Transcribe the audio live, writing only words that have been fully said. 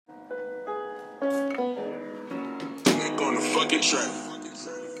On the fucking track.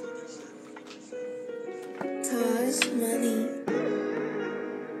 Taj Money.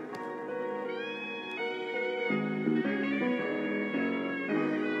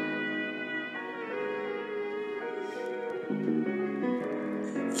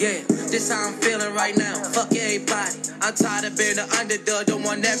 Yeah, this how I'm feeling right now. Fuck everybody. I'm tired of being the underdog, don't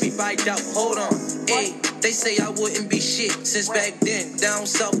want everybody out. Hold on, ayy. They say I wouldn't be shit since back then. Down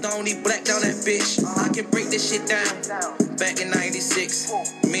south, the only black down that bitch. I can break this shit down. Back in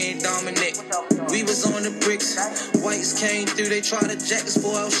 96, me and Dominic, we was on the bricks. Whites came through, they tried to jack us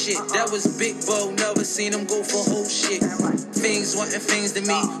for our shit. That was Big Bo, never seen them go for whole shit. Things wasn't things to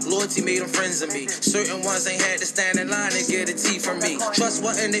me, loyalty made them friends of me. Certain ones ain't had to stand in line and get a tea from me. Trust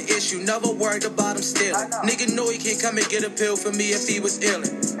wasn't the issue, never worried about him stealing. Nigga know he can't come and get a pill for me if he was illin'.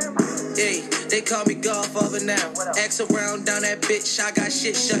 Hey, they call me Godfather now. Axe around down that bitch, I got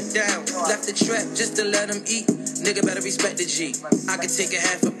shit shut down. Left the trap just to let him eat. Nigga better respect the G. I can take a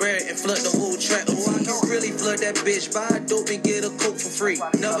half a bread and flood the whole trap. Oh, I can really flood that bitch. Buy a dope and get a coke for free.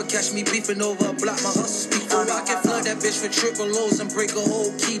 Never catch me beefing over a block, my hustle speak for me. I can flood that bitch for triple O's and break a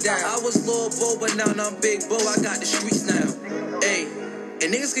whole key down. I was Lil Bo, but now I'm Big Bo. I got the streets now. Hey, and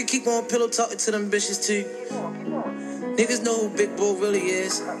niggas can keep on pillow talking to them bitches too. Niggas know who Big Bo really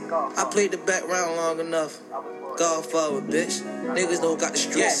is. I played the background long enough. Godfather, bitch. Niggas know got the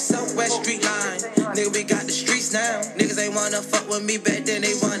streets. Yeah, Southwest Street Line. Nigga, we got the streets now. Niggas ain't wanna fuck with me back then,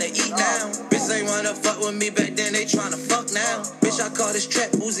 they wanna eat now. Bitches ain't wanna fuck with me back then, they tryna fuck now. Bitch, I call this trap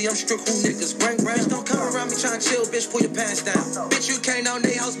Uzi, I'm strict who niggas bring round. Bitch, don't come around me tryna chill, bitch, pull your pants down. Bitch, you came down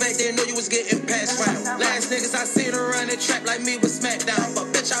they house back then, know you was getting passed round. Last niggas I seen her run the trap like me with Smackdown.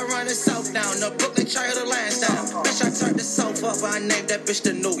 But bitch, I run the South down, the Brooklyn Trail the last down. Bitch, I turned the South up, I named that bitch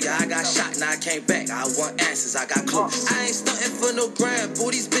the New. Yeah, I got shot, now I came back. I want answers, I got clues. I ain't stuntin' for no grand,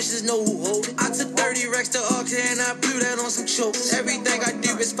 boy, these bitches know who hold it. I took 30 racks to Arcade and I blew that on some chokes. Everything I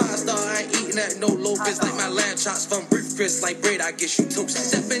do is 5-star, I ain't eating at no Lopez. Like my lamb chops from Brief Chris, like bread, I guess you toast.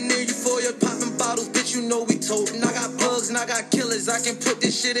 Stepping near you for your popping bottles, bitch, you know we totin'. I got bugs and I got killers, I can put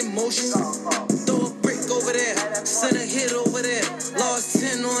this shit in motion. Throw a brick over there, send a hit over there. Lost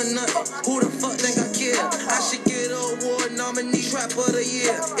 10 on nothing, who the fuck think I care? I should get an award nominee, trap of the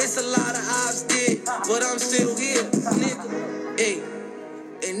year. It's a lot of odds dead, but I'm still here, nigga. Hey,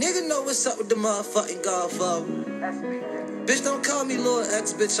 and nigga know what's up with the motherfucking Godfather. Bitch, don't call me Lil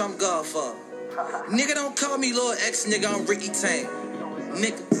X, bitch, I'm Godfather. Nigga, don't call me Lil X, nigga, I'm Ricky Tang.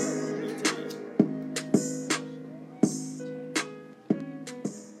 Nigga.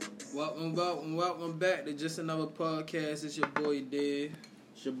 Welcome back to Just Another Podcast. It's your boy Dave.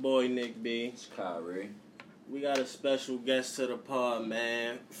 It's your boy Nick B. It's Kyrie. We got a special guest to the pod,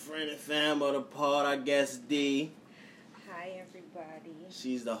 man. Friend and fam of the pod, I guess D. Hi, everybody.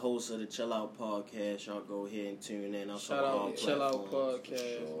 She's the host of the Chill Out Podcast. Y'all go ahead and tune in. Shout out Chill Out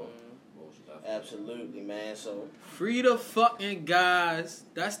Podcast, Sure. man. Absolutely, man. So Free the fucking guys.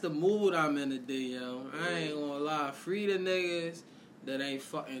 That's the mood I'm in today, yo. I ain't gonna lie. Free the niggas that ain't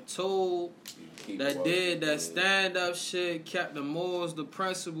fucking told, that did that stand-up shit, kept the morals, the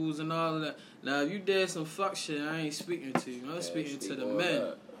principles, and all of that. Now, if you did some fuck shit, I ain't speaking to you. I'm speaking to the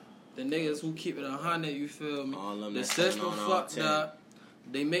men. The niggas who keep it 100, you feel me? The system fucked up.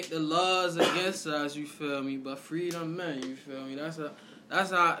 They make the laws against us, you feel me? But free them men, you feel me? That's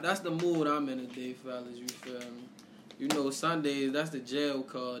the mood I'm in today, fellas, you feel me? You know, Sundays, that's the jail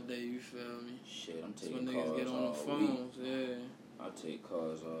card day, you feel me? Shit, I'm That's taking when calls niggas get on the all phones, week. yeah. I take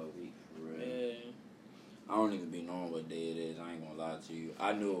calls all week, for real. Yeah. I don't even be knowing what day it is. I ain't gonna lie to you.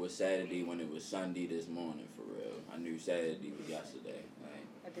 I knew it was Saturday when it was Sunday this morning, for real. I knew Saturday was yesterday. Like,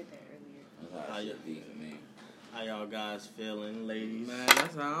 I did that earlier. that's how it should be for me. how y'all guys feeling, ladies? Man,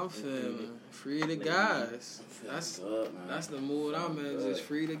 that's how I'm feeling. Free the guys. That's Good, man. that's the mood I'm in. Good. Just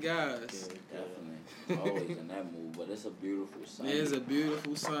free the guys. Definitely. Always in that mood, but it's a beautiful Sunday. It's a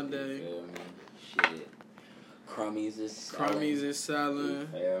beautiful You Sunday. feel me? Shit. Crummies is selling. Crummies is selling.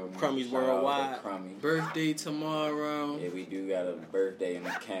 Feel me? Crummies Shout out to worldwide. Crummy. Birthday tomorrow. Yeah, we do got a birthday in the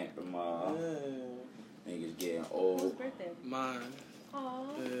camp tomorrow. Niggas getting Whose old. birthday? Mine. Aww.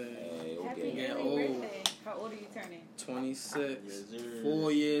 Hey, Happy okay. getting early old. birthday. How old are you turning? 26. Yes, sir.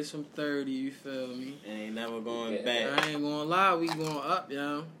 4 years from 30, you feel me? And ain't never going Yeah. back. I ain't gonna lie, we going up,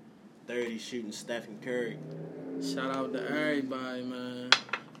 yo. 30 shooting Stephen Curry. Shout out to everybody, man.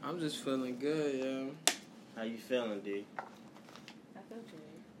 I'm just feeling good, yo. How you feeling, D? I feel good.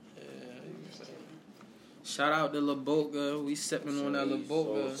 Yeah, you feel me? Shout out to La Boca. We sipping on that La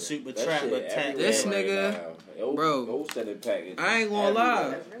Boca. Super That trap shit attack. everywhere This right nigga, now. bro, Go set it package. I ain't gonna lie.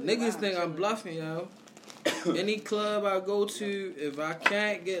 That's really Niggas wild. think I'm bluffing, yo. Any club I go to, if I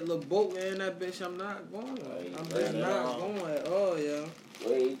can't get La Boca in that bitch, I'm not going. I'm just not going at all, yo.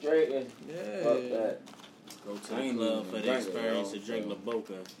 Wait, drinking? Yeah. Fuck that. Go to I the ain't club even for the drinking, experience yo, to drink so. La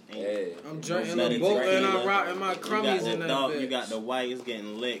Boca. Yeah. I'm No drinking better La Boca and I'm tequila. rocking my You got crummies the in that dark, bitch. you got the white, it's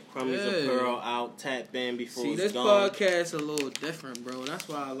getting lit. Crummies Yeah. of pearl out, tap in before See, it's this gone. podcast a little different, bro. That's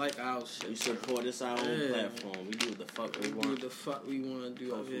why I like our We shit. support this our own Yeah. platform. We do what the fuck we We do want. the fuck we want to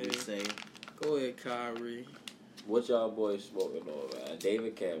do up Hopefully here. we say. Go ahead, Kyrie. What y'all boys smoking on, man?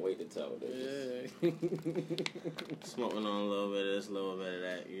 David can't wait to tell this. Yeah. Smoking on a little bit of this, a little bit of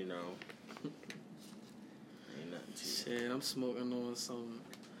that, you know. Ain't nothing to Shit, I'm smoking on some.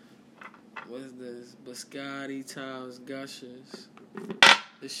 What's this? Biscotti Times Gushers.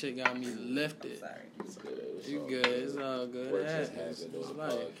 This shit got me lifted. Sorry. It's good. It's You all good? It's all good. What It just happens. happened It's on the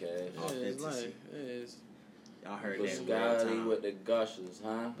like, podcast? yeah, it's like, Authenticity. it's Y'all heard that in real Biscotti time. with the gushers,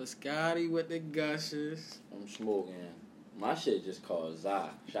 huh? Biscotti with the Gushers. I'm smoking. My shit just called Zai.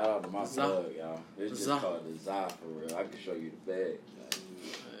 Shout out to my Zai. plug, y'all. It's just Zai. called the Zai for real. I can show you the bag.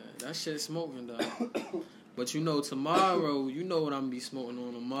 That shit smoking though. But you know tomorrow, you know what I'm gonna be smoking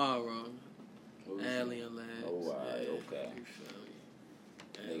on tomorrow. What was Alien Labs. Oh, alright, okay. You feel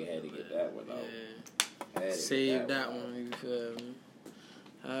me? Nigga had to get that one out. Yeah. Had to Save get that out. one, you feel me?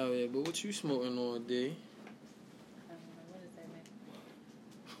 Oh yeah, but what you smoking on, D? What does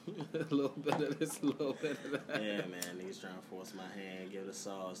that mean? A little bit of this, a little bit of that. Yeah, man. Niggas trying to force my hand, give the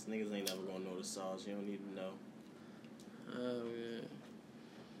sauce. Niggas ain't never gonna know the sauce. You don't need to know. Oh yeah.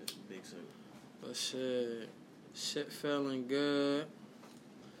 It's a big circle. But shit feeling good.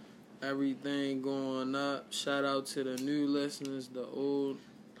 Everything going up. Shout out to the new listeners, the old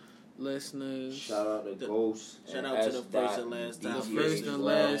listeners. Shout out to The- Ghost. Shout out to the first and last time. The DTH first and as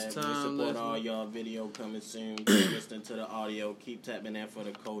last We time support listening. all y'all video coming soon. Keep listening to the audio. Keep tapping in for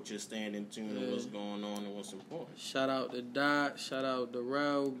the culture. Staying in tune with what's going on and what's important. Shout out to Dot. Shout out to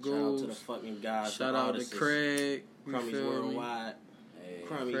Raul Shout out Goose. to the fucking guys. Shout the out to artists, Craig. You Crummies feel me? Worldwide. Hey,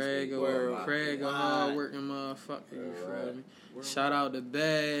 Crummies Craig, Big a World. Craig, a Wide. hard working motherfucker. You feel me? Shout out to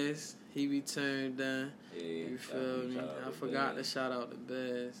Baz. He be turned down. yeah, You shout feel out me? to I forgot to Baz. shout out to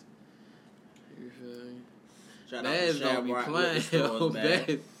Baz. You feel me? Shout out Baz to don't be Shamrock playing, with the yo. stores, man.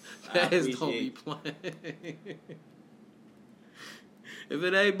 Baz I don't be appreciate- playing. If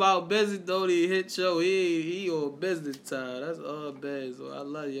it ain't about business, though, he hit yo. He on business time. That's all Baz. So I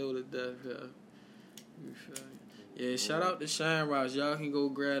love yo to death, yo. You feel me? Yeah, shout out to Shine Rocks. Y'all can go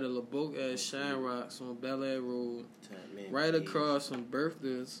grab the La Boca at Shine Rocks on Bel Air Road. Tap in, Right please. across from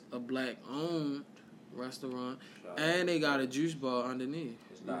Bertha's, a black-owned restaurant. Shout out. And they got a juice bar underneath.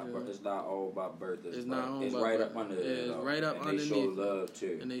 It's not. You feel me? It's not all about birthdays. It's not all It's about right birth- up under yeah, there. it's though. right up and they show underneath. love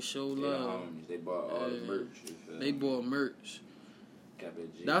too. And they show They love. homies. They bought all the Yeah. merch. You feel They me? bought merch. Capital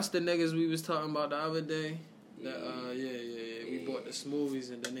G. That's the niggas we was talking about the other day. That Yeah. We Yeah. bought the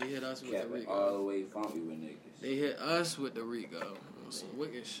smoothies and then they hit us with the Capital all Rico. the way funky with niggas. They hit us with the Rico on some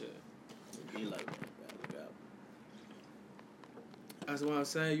wicked shit. Be like that. Look out. That's why I'm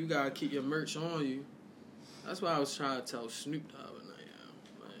saying you gotta keep your merch on you. That's why I was trying to tell Snoop the other night,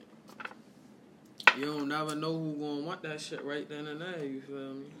 yo. Like, you don't never know who gonna want that shit right then and there. You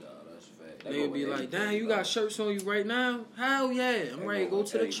feel me? No, that's fact. They would be like, "Damn, you got shirts on you right now? Hell yeah! I'm ready to go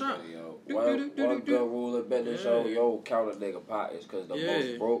to the trunk." One good rule of business, Yeah. yo, count a nigga pockets, cause the Yeah.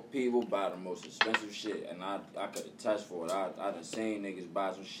 most broke people buy the most expensive shit, and I could attest for it. I done seen niggas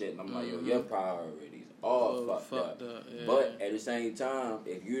buy some shit, and I'm like, yo, Mhm. your priorities all fucked up. Yeah. But at the same time,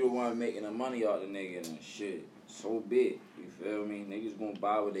 if you the one making the money out the nigga, then shit, so big. You feel me? Niggas gonna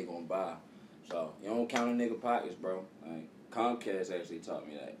buy what they gonna buy. So you don't count a nigga pockets, bro. Like, Comcast actually taught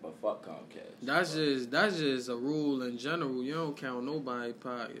me that, but fuck Comcast. That's just a rule in general. You don't count nobody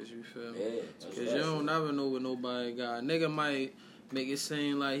pockets. You feel me? Yeah, that's Cause you don't never know what nobody got. Nigga might make it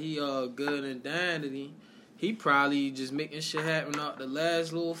seem like he all good and dandy. He probably just making shit happen out the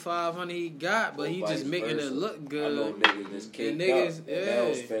last little 500 he got, but he Or just vice making versa. it look I know good. niggas that's caked niggas- up and they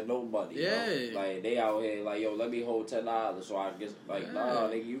don't yeah. spend no money. Yeah. Bro. Like, they out here like, yo, let me hold $10 so I guess, like, Yeah. nah,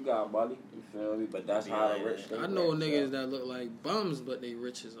 nigga, you got money. You feel me? But that's how the rich I think, know right? niggas So, that look like bums, but they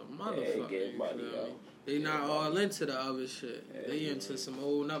rich as a motherfucker. get you money, feel yo. me? They Get not money. all into the other shit. Yeah, They yeah. into some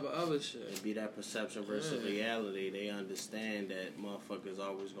whole nother other shit. It be that perception versus Yeah. reality. They understand that motherfuckers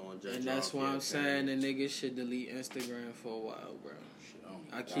always gonna judge. And that's off why your I'm saying the appearance. niggas should delete Instagram for a while, bro. shit, don't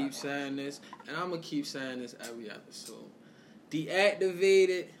I got keep one. saying this, and I'm gonna keep saying this every episode. Deactivate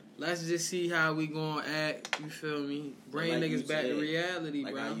it. Let's just see how we gonna act. You feel me? Bring Like you niggas back to said, reality,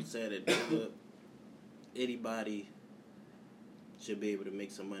 Like bro. how you said it, anybody should be able to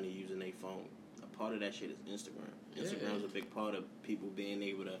make some money using their phone. A part of that shit is Instagram. Yeah. Instagram's a big part of people being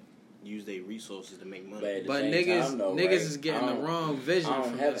able to use their resources to make money. But at the But same niggas, time, though, niggas right, is getting I the don't- wrong vision I don't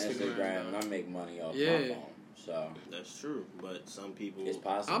from have Instagram. Instagram and I make money off Yeah. my phone. So That's true, but some people. it's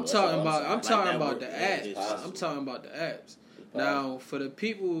possible. I'm That's talking all about. I'm saying. talking that about work, the yeah, apps. it's I'm possible. talking about the apps. It's Now, for the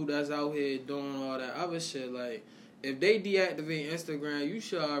people that's out here doing all that other shit, like if they deactivate Instagram, you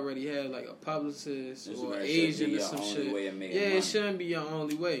should already have like a publicist or Instagram should agent be or your some only shit. way of making Yeah, money. it shouldn't be your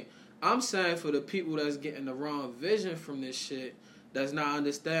only way. I'm saying for the people that's getting the wrong vision from this shit, that's not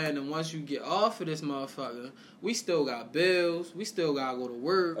understanding. Once you get off of this motherfucker, we still got bills. We still gotta go to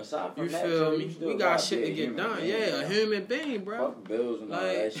work. Aside from You that, feel too, me? you still We got gotta shit be to a get human done. being, Yeah, a bro. human being, bro. Fuck bills and all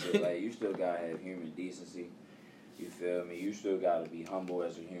Like- that shit. Like, you still gotta have human decency. You feel me? You still gotta be humble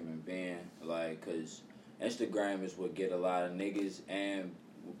as a human being. Like, cause Instagram is what get a lot of niggas and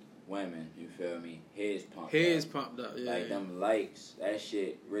women. You feel me? Heads pumped. Heads up. pumped up. Yeah. Like them likes, that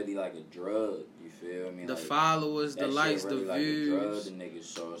shit really like a drug. You feel me? The like, followers, the that shit likes, really the like a drug views. to niggas.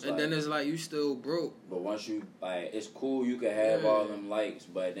 So it's And like, then it's like you still broke. but once you like, it's cool. You can have Yeah. all them likes,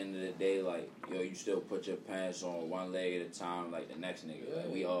 but at the end of the day, like yo, you still put your pants on one leg at a time, like the next nigga.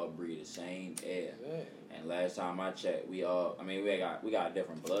 Like we all breathe the same air. And last time I checked, we all. I mean, we got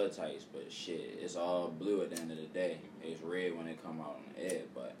different blood types, but shit, it's all blue at the end of the day. It's red when it come out on the air,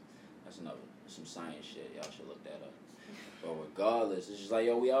 but that's some science shit. Y'all should look that up. But regardless, it's just like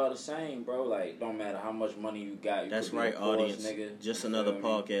yo, we all the same, bro. Like, don't matter how much money you got. You That's could be right, the poorest audience. Nigga, Just you another feel me?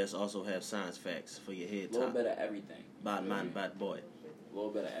 podcast also have science facts for your head A little top. bit of everything. Bad man, bad boy. A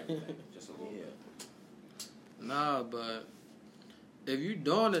little bit of everything. Just a little Yeah. bit. Nah, but if you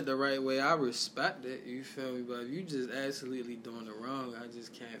doing it the right way, I respect it. You feel me? But if you just absolutely doing it wrong, I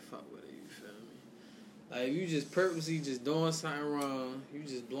just can't fuck with it. You feel me? Like if you just purposely just doing something wrong, you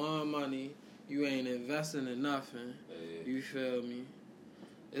just blowing money, you ain't investing in nothing. Yeah. You feel me?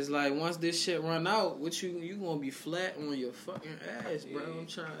 It's like once this shit run out, what you gonna be flat on your fucking ass, bro. Yeah. I'm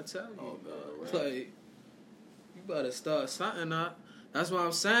trying to tell you. Oh, God, Like, you better start something up. That's what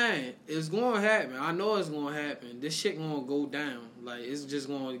I'm saying. It's gonna happen. I know it's gonna happen. This shit gonna go down. Like, it's just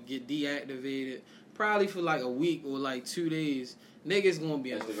gonna get deactivated. Probably for like a week or like 2 days. Niggas gonna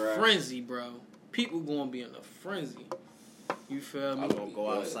be in a Instagram. frenzy, bro. People gonna be in a frenzy. You feel me? I'm gonna go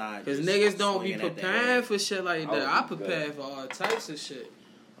outside. Cause just niggas don't be swinging at that preparing ass. for shit like I that. I would be prepare good. for all types of shit.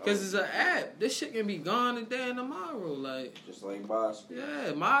 Cause it's an app. This shit can be gone today and tomorrow. Like, Just like MySpace.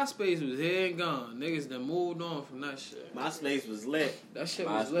 yeah, MySpace was here and gone. Niggas done moved on from that shit. MySpace was lit. That shit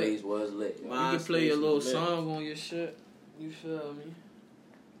was lit. MySpace was lit. You My- can play your MySpace little was lit. song on your shit. You feel me?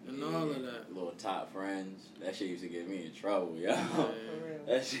 And all of that. Little top friends. That shit used to get me in trouble, yo. Yeah. For real.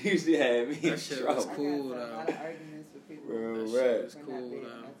 That shit used to have me in That shit trouble. was I cool, got though. a lot of arguments with people. Real That rap. shit was for not cool, being though.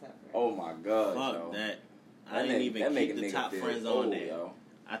 on top of it. Oh my god, Fuck yo. that. I That didn't make- even that make keep a the nigga top feel friends old, on there. yo.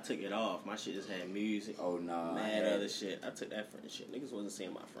 I took it off. My shit just had music. Oh nah. Mad other shit. I took that friend shit. Niggas wasn't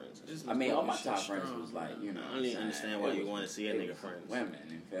seeing my friends. This I mean, all my shit top strong, friends was like, man. you know. I don't even understand why you want to see a it nigga was friends. Women,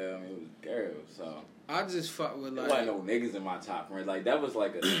 you feel me? It was girls, so. I just fuck with There like. wasn't no niggas in my top friends. Like, that was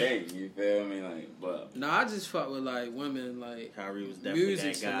like a thing, you feel me? Like, but Nah, I just fuck with like women like. Kyrie was definitely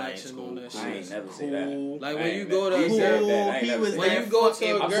Music that guy in selection school. on that I ain't shit. never say that. Like I when ain't you go to never- a he said girl, that. I ain't he never was said when that. you go to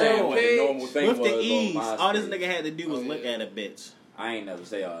fucking a I'm saying girl what the normal page, thing With was the on ease, MySpace. all this nigga had to do was Oh, look yeah. at a bitch. I ain't never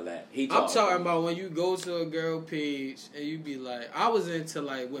say all that. He I'm talking talking about when you go to a girl page and you be like, I was into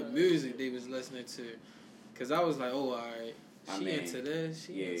like what music they was listening to, cause I was like, oh, alright, I she mean, into this,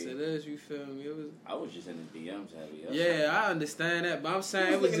 she yeah. into this. You feel me? It was, I was just in the DMs heavy. That's yeah, I understand that, but I'm saying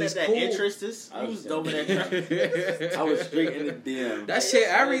You it was looking at just that cool. interest. I You was was over there. I was straight in the DMs. That shit,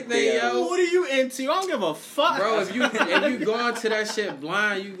 everything, Yeah. yo. What are you into? I don't give a fuck. Bro, if you go into that shit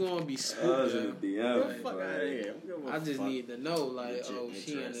blind, you gonna be I was spooked. in yo. the Get DMs. the fuck bro. out of here. don't give a I just fuck. need to know, like, Legit oh,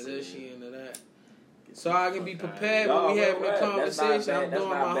 she into interested, this, she yeah. into that. Get So the I can be fuck outta prepared Y'all when we right, having a right. conversation. I'm That's doing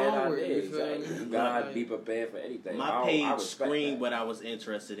not my bad homework. idea, You feel exactly. me? You gotta Like, be prepared for anything. My I page respect screamed that. what I was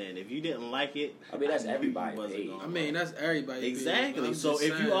interested in. If you didn't like it, I mean, that's knew you everybody's wasn't page. gonna I mean, that's everybody. exactly. I'm So just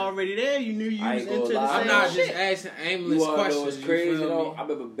if saying. you already there, you knew you I was ain't gonna into the lie. same I'm not shit. just asking aimless You wanna know questions. what's you crazy feel though? me? I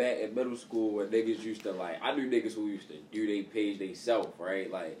remember back in middle school where niggas used to like. I knew niggas who used to do their page they self, right?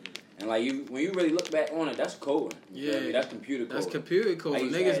 Like, and like you when you really look back on it, that's coding. You feel Yeah. me? That's computer coding. That's computer code. I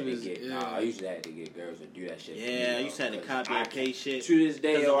used to Niggas have to was get, yeah. I used to have to get girls to do that shit. for me, Yeah, yo, you just had to 'cause copy I and paste shit. To this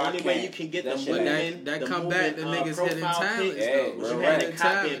day, Because yo, the I only way can't. you can get That the shit But movement, that the come back to movement, niggas hidden profile talents. pic, Yeah, though. bro, you right. had to Hidden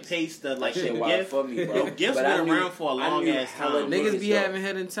copy and talents. paste the That like shit the wild gift. for me, bro. Yo, gifts But I been knew- around for a I long knew ass hella time. Niggas be yo. having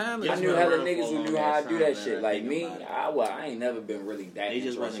hidden talents. I Gifts knew been hella around niggas for a who knew long how ass to do time, that man. shit. I Like think me, about it. I ain't never been really that. They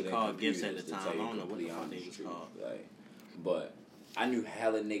just wasn't interested in called gifts at computers, the to time. tell you I don't know what the completely fuck they honest was truth. called. Like, but I knew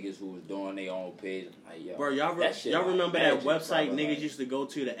hella niggas who was doing their own page. Like, yo, Bro, y'all that shit y'all like remember magic, that website bro, niggas like- used to go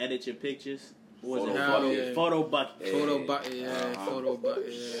to edit your pictures? What was it? Hell yeah. Photo bucket. Photo bucket, yeah. Photo bucket,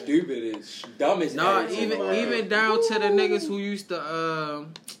 yeah. Stupid as dumb as Nah, ass. even down to the niggas who used to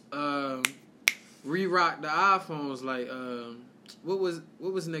re-rock the iPhones, like what was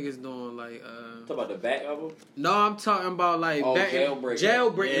niggas doing, like Talk about the back of them. no, I'm talking about like jailbreaking Yeah, the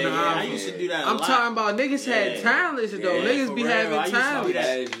iPhone. I used to do that a I'm lot. talking about niggas had talents though. Yeah, Niggas for be real. having I used to do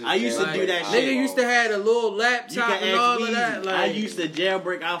talents. that. I used to do that Nigga shit. used to have a little You laptop can and all ask of Weezy. that. Like, I used to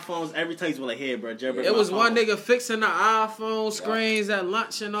jailbreak iPhones every time. Like, here, bro, jailbreak. it my was phone. one nigga fixing the iPhone screens at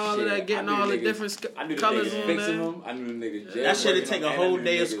lunch and all of Shit, that, getting I knew all the niggas- different I knew the colors niggas on fixing there. them. I knew the niggas That should've jailbreaking take a them, whole and I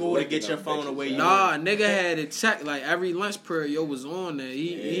day knew of niggas school to licking get your them phone bitches. away. You Nah, nigga had it checked. Like every lunch period, yo was on there.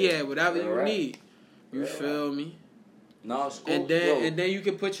 He had whatever you Right. need. You feel me? Nah, school. And then you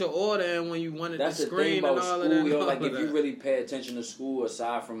can put your order in when you wanted That's the the thing screen about and all school, of that. yo. and Like, all if of you that. really pay attention to school,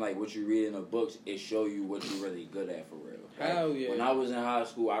 aside from like what you read in the books, it show you what you really good at for real. Like, Hell yeah. When I was in high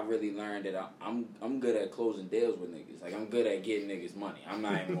school, I really learned that I'm good at closing deals with niggas. Like, I'm good at getting niggas money. I'm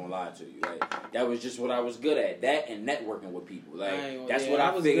not even gonna lie to you. Like, that was just what I was good at. That and networking with people. Like, that's what I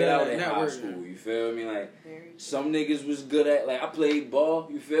was figured good out at in high networking. school. You feel me? Like, Very some niggas was good at, like, I played ball,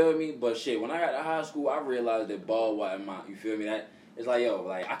 you feel me? But shit, when I got to high school, I realized that ball wasn't mine, you feel me? That it's like, yo,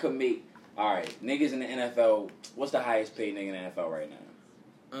 like, I could make, alright, niggas in the NFL, what's the highest paid nigga in the NFL right now?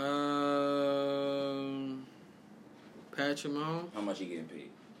 Patrick Mahomes. How much he getting paid?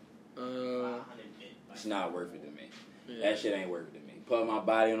 Uh, It's not worth it to me. yeah. That shit ain't worth it to me. Put my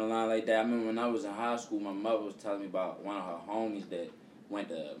body on the line like that. I remember when I was in high school, my mother was telling me about one of her homies that went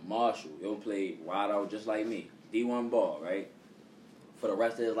to Marshall. Yo played wide out just like me. D1 ball, right? For the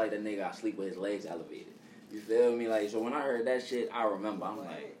rest of his life, that nigga got sleep with his legs elevated. You feel me? Like, so when I heard that shit, I remember. I'm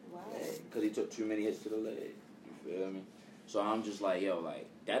like, because he took too many hits to the leg. You feel me? So I'm just like, yo, like,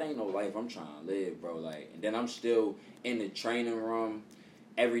 that ain't no life I'm trying to live, bro. Like, and then I'm still in the training room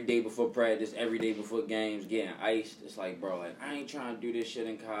every day before practice, every day before games, getting iced. It's like, bro, like, I ain't trying to do this shit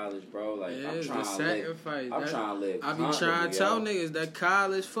in college, bro. Like, Yeah, I'm it's trying the to live. sacrifice. I'm trying to live. I be trying to tell comfortably, yo. niggas that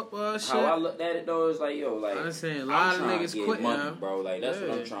college football shit. How I looked at it though is like, yo, like, I'm saying a lot of trying niggas to get quit money, now. bro. Like, that's what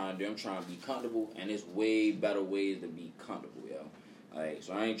Yeah. I'm trying to do. I'm trying to be comfortable, and there's way better ways to be comfortable, yo. Like,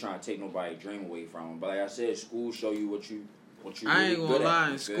 so I ain't trying to take nobody's dream away from them. But like I said, school show you what you I ain't really gonna good lie. at.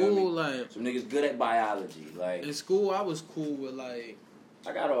 In you feel school, me? like Some niggas good at biology. Like, in school, I was cool with like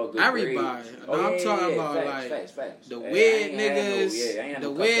I got all good everybody. grades. No, I'm talking about, facts, like, facts. the Hey, I weird ain't had no- niggas, I ain't had the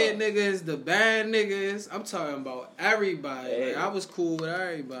no weird cut-off. niggas, the bad niggas. I'm talking about everybody. Yeah. Like I was cool with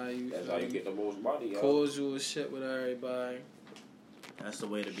everybody. You That's feel how you me? get the most money, yo. Cordial shit with everybody. That's the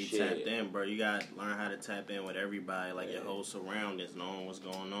way to be Shit. tapped in, bro. You gotta learn how to tap in with everybody, like your whole surroundings, knowing what's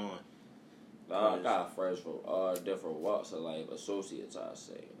going on. I got friends from all different walks of life, associates, I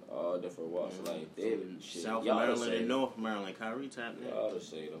say. All different walks of life. They shit. South Y'all Maryland say and them. North Maryland. Kyrie tapped in. Y'all just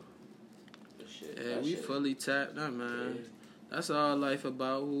say them. The shit. Yeah, that we shit. fully tapped that, man. Yeah. That's all life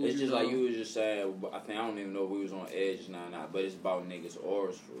about. Who It's you just know. like you was just saying. I think I don't even know if we was on edge just now, but it's about niggas'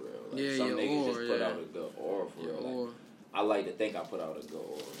 auras for real. Like, Yeah, some your niggas aura, just put yeah. out a good aura for Your real. Like, aura. I like to think I put out a good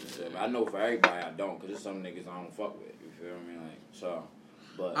aura. You feel me? I know for everybody I don't, cause there's some niggas I don't fuck with. You feel me? Like, so.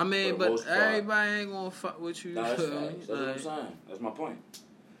 But I mean, for the but most part, everybody ain't gonna fuck with you. Nah, that's you feel me? facts. That's what I'm Like, saying. That's my point.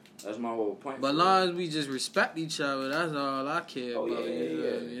 That's my whole point. but for long real. as we just respect each other, that's all I care Oh, about. yeah, you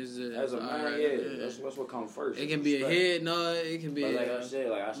yeah. feel me? It's just, As a man, alright, yeah, that's what comes first. It can be a Respect. head nod. It can be. But like I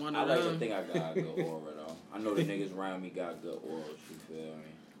said, like one I of like to them. think I got a good aura though. I know the niggas around me got good auras. You feel me?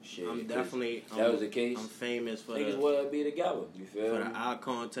 Shit, I'm 'cause definitely. that was the case. I'm famous for Niggas the would be together. You feel for me? the eye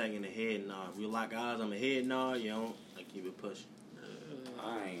contact and the head nod. If we lock eyes, I'm a head nod. You know, I keep it pushing.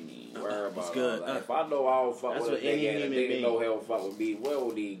 I ain't even worried about It's good. all that. If I know I don't fuck That's with a what any nigga and a human nigga being- know hell fuck with me, what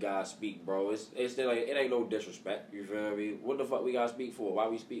will these guys speak, bro? It's still like, it ain't no disrespect. You feel me? What the fuck we gotta speak for? Why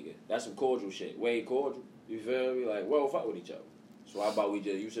we speaking? That's some cordial shit. Way cordial. You feel me? Like, we don't fuck with each other. So how about we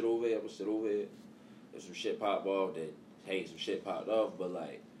just, you sit over here, I'm gonna sit over here. If some shit pop off, that, hey, some shit popped off, but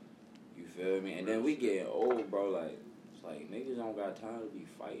like, you feel me? And then we getting old, bro, like, it's like, niggas don't got time to be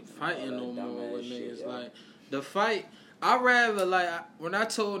fighting. Fighting no all that more dumbass with shit, niggas. yo. Like the fight. I rather when I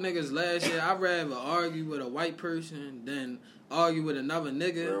told niggas last year, I rather argue with a white person than argue with another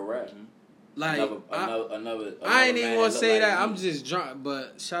nigga. Real rap. Like Another I ain't even man gonna that say look that. like I'm me. just drunk.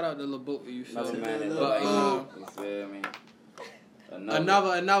 But shout out to LaBoca. You feel Another me? man that But, look like me. You feel me?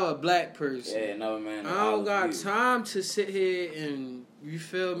 Another black person. Yeah, another man. I don't got time to sit here and you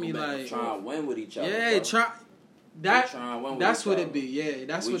feel me like trying to win with each other. yeah, bro. try We that. trying to win with That's each what other. it be. Yeah,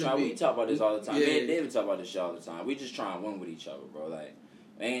 that's we what try, it be. We talk about this all the time. Yeah. Me and David talk about this shit all the time. We just trying to win with each other, bro. Like,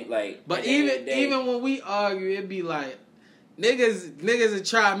 ain't like. But at the end of the day- even when we argue, it be like niggas would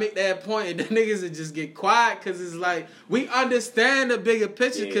try to make that point, and the niggas would just get quiet because it's like we understand the bigger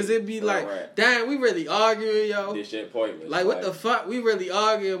picture because it'd be like, damn, we really arguing, yo. This shit pointless. Like what the fuck? We really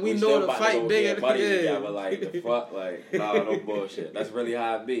arguing. We know the fight bigger than but like the fuck, like nah, no bullshit. That's really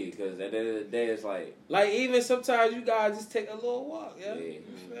how it be. Because at the end of the day, it's like even sometimes you guys just take a little walk, yeah.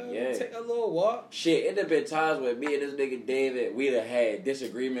 Take a little walk. Shit, it have been times where me and this nigga David, we'd have had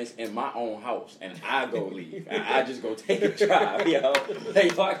disagreements in my own house, and I go leave, and I just go take a drive, yo.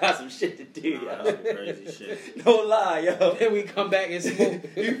 Like, I got some shit to do, yo. That's crazy shit. Don't lie, yo. Then we come back and smoke.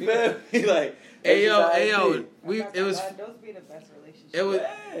 You feel me? Like, hey yo, Those be the best relationships.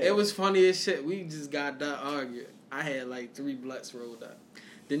 It was funny as shit. We just got done arguing. I had like 3 blunts rolled up.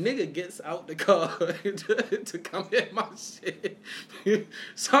 The nigga gets out the car to come hit my shit.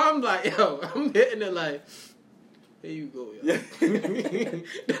 So I'm like, yo, I'm hitting it like, here you go, yo. Then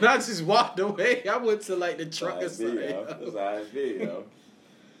I just walked away. I went to like the truck or something. That's how it be, yo.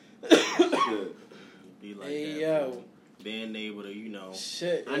 Be like Hey, that. yo. Bro. Being able to, you know,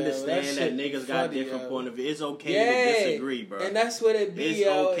 Shit, understand yo, that niggas got funny, different yo. point of view. It's okay to disagree, bro. And that's what it be, It's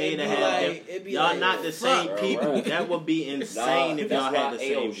yo. okay to It be have like, them. it be Y'all like, not the same Bro, people. right. That would be insane if y'all had the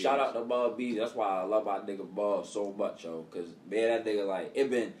same Shout views. out to Bob B. That's why I love our nigga Bob so much, yo. Because, man, that nigga, like, it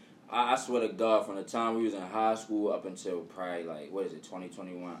been, I swear to God, from the time we was in high school up until probably, like,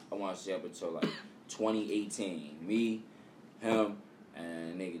 2021? I want to say up until, like, 2018. Me, him,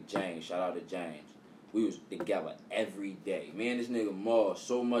 and nigga James. Shout out to James. We was together every day. Me and this nigga Maul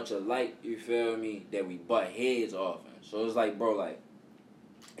so much alike, you feel me, that we butt heads often. So it's like, bro, like,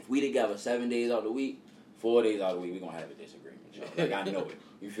 if we together 7 days out of the week, 4 days out of the week, we gonna have a disagreement, yo. Like, I know it.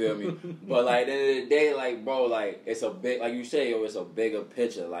 You feel me? But, like, at the end of the day, like, bro, like, it's a big, like you say, yo, it's a bigger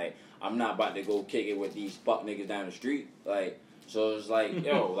picture. Like, I'm not about to go kick it with these fuck niggas down the street. Like, so it's like,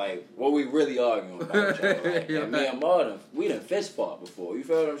 yo, like, what we really arguing about, yo? Like, and me and Martin, we done fist fought before. You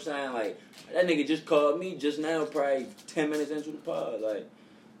feel what I'm saying? Like, that nigga just called me just now, probably 10 minutes into the pod. Like,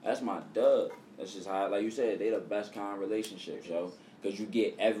 that's my dub. That's just how, like you said, they the best kind of relationships, yo. Because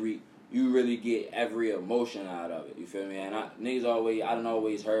you really get every emotion out of it. You feel me? And I done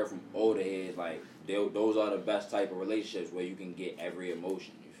always heard from older heads, like, those are the best type of relationships where you can get every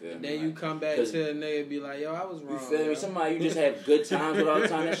emotion. You feel me? Then you come back to the nigga and be like, yo, I was wrong. You feel me? Somebody you just have good times with all the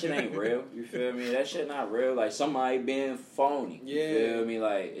time. That shit ain't real. You feel me? That shit not real. Like, somebody being phony. Yeah. You feel me?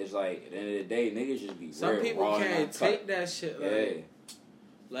 Like, it's like, at the end of the day, niggas just be Some real, people raw and can't uncut. take that shit. Like, Yeah.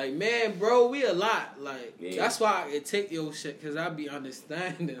 like, man, bro, we a lot. Like, Yeah. that's why I can take your shit, because I be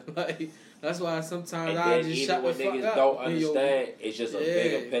understanding. Like, that's why sometimes And I then just even shut the when fuck niggas up. don't in your- understand, it's just a Yeah.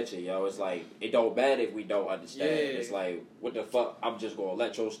 bigger picture, yo. It's like, it don't matter if we don't understand. Yeah. It's like, what the fuck, I'm just gonna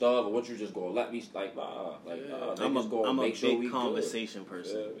let your stuff, or what you just gonna let me, like, nah. Like, Yeah. nah, I'm niggas gonna a make sure we big conversation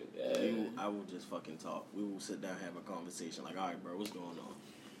person. Yeah. I will just fucking talk. We will sit down and have a conversation. Like, all right, bro, what's going on?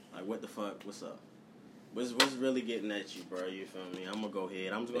 Like, what the fuck? What's up? What's really getting at you, bro? You feel me? I'm gonna go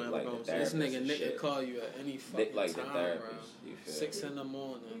ahead. I'm just gonna have Like a the conversation. This therapist nigga and Nick shit. could call you at any fucking Like the time, therapist. bro. You feel 6 me? in the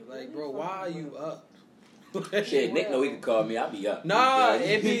morning. Like, bro, why are you up? Shit, Nick know he can call me. I'll be up. Nah, You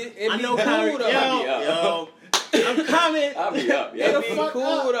feel me? it be I know, cool Kyrie. though. Yo, I'm coming. I'll be up. It'll Yeah. be fuck cool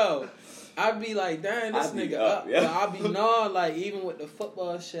up. though. I'd be like, damn, this I be nigga up, up. yeah. But I be like, even with the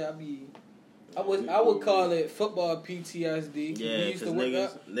football shit, I would call it football PTSD. Yeah, we used to 'cause wake niggas-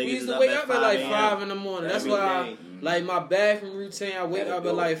 up. niggas We used is to up wake at up at like 5 5 in the morning. That's Every why, day. like my bathroom routine, I wake Gotta up do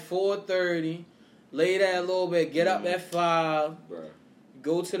at it. like 4:30, lay there a little bit, get up at 5, Bruh.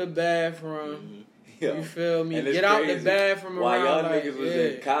 go to the bathroom. Yo. You feel me? And it's Get out the crazy. bathroom While around y'all like, niggas was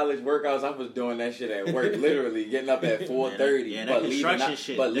in college workouts, I was doing that shit at work, literally getting up at 4:30, Yeah, that but leaving construction out,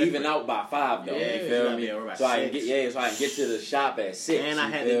 shit but leaving different. out by 5 though. Yeah, you you feel gotta me? be over by So I can 6. get so I can get to the shop at 6. And I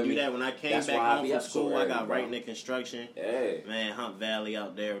you had feel to do me? that when I came That's back why I home be from up so school. I early, got bro. right in the construction. Yeah. Man, Hunt Valley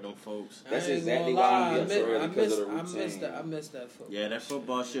out there with them folks. That's I ain't exactly gonna why lie, we be up so early, 'cause of the I missed routine. I missed that football. Yeah, that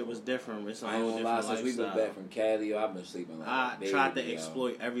football shit was different. It's a I ain't whole gonna lie, different since we lifestyle. got back from Cali, yo, I've been sleeping like I a baby. tried to yo.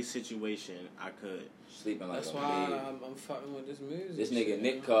 exploit every situation I could. Sleeping like That's a why baby. I'm fucking with this music. This nigga shit,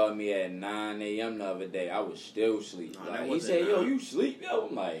 Nick man. called me at 9 a.m. the other day. I was still asleep. Nah, that Like, he wasn't said, yo, 9. you sleep? Yo,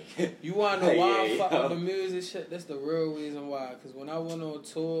 I'm like... You wanna know why Yeah, I fuck yo. with the music shit? That's the real reason why. Cause when I went on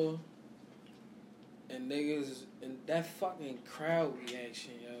tour, and niggas and that fucking crowd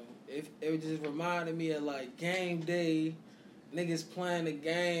reaction, yo, it just reminded me of like game day, niggas playing the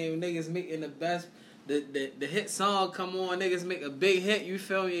game, niggas making the best. The hit song come on, niggas make a big hit. You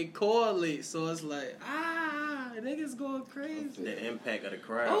feel me? It correlates, so it's like niggas going crazy. The impact of the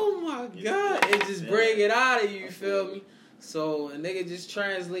crowd. Oh my You god, feel it just it. bring it out of you. You feel me? So a nigga just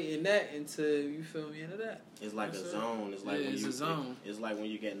translating that into, you feel me, into that. It's like a zone. It's like Yeah, when it's you a zone. It's like when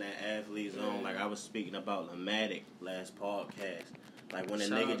you get in that athlete zone. Yeah. Like I was speaking about Lamatic last podcast. Like when a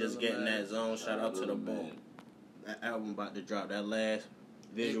Shout nigga out just to get in Lamatic. that zone. Shout out to the boom. That album about to drop. That last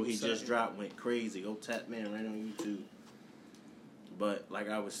visual he just dropped went crazy. Go tap me in right on YouTube. But like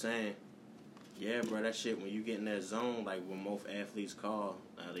I was saying, yeah, bro, that shit, when you get in that zone, like what most athletes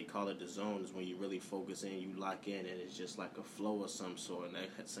they call it the zone, is when you really focus in, you lock in, and it's just like a flow of some sort. And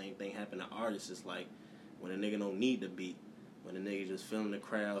that same thing happened to artists. It's like when a nigga don't need the beat, when a nigga just feeling the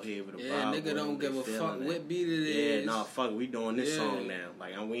crowd here with a vibe. Nigga don't give a fuck what beat it is. Yeah, nah, fuck, we doing this song now.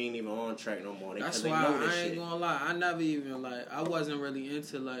 Like, we ain't even on track no more. That's they why know this I ain't shit. gonna lie. I never even, like, I wasn't really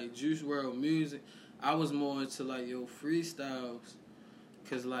into, like, Juice WRLD music. I was more into, like, freestyles.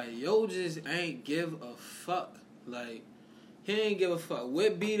 Cause, like, just ain't give a fuck. Like, he ain't give a fuck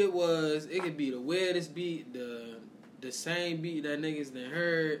what beat it was. It could be the weirdest beat, the same beat that niggas done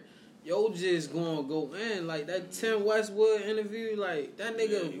heard. Just gonna go in. Like, that Tim Westwood interview, like, that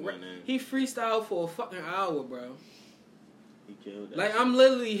nigga, he freestyled for a fucking hour, bro. He killed that. Like, I'm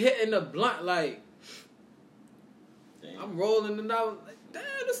literally hitting the blunt, like, damn. I'm rolling it out. Like, damn,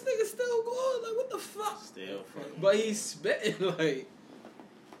 this nigga still going. Like, what the fuck? Still fucking. But he's spitting, like,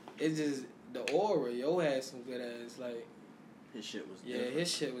 it's just the aura. Had some good ass, like, his shit was yeah, different.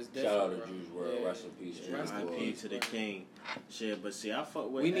 his shit was different. Shout out to bro. Juice WRLD. Yeah. Rest in peace. Juice Rest in WRLD. R.I.P. to the king. Shit, but see, I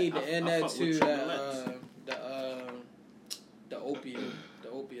fuck with. We need to I end that fuck too. with That the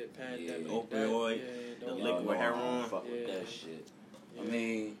opiate pandemic. Yeah. Opioid, the the opioid. liquid heroin. Fuck with Yeah. that shit. Yeah. I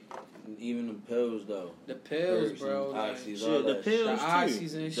mean, even the pills though. The pills, Perks bro. and Like, oxys, Shit, all the that pills The too.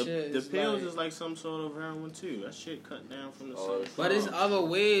 oxys and shit The is pills like- is like some sort of heroin too. That shit cut down from the Oh, sun. it's but it's other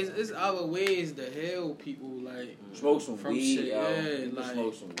ways. It's other ways to heal people. Like, Smoke some From weed, shit, yo. yeah, You can like-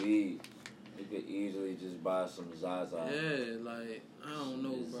 smoke some weed. You could easily just buy some Zaza. yeah, like, I don't know,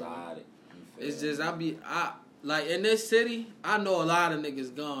 bro. Exotic. You feel It's me? just like in this city, I know a lot of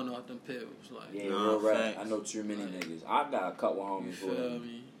niggas gone off them pills. Like, Yeah, Nah, real rap. facts. I know too many Like, niggas. I got a couple you homies feel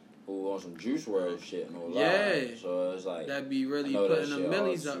me? who on some Juice WRLD shit and all Yeah. that. So it's like That be really I know that putting the shit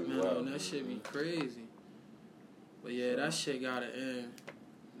millies all up, too man. well. That shit be crazy. But yeah, that shit gotta end.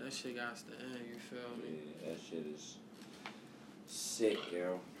 That shit got to end. You feel me? yeah, that shit is sick,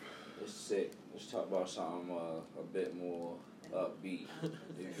 yo. It's sick. Let's talk about something a bit more upbeat.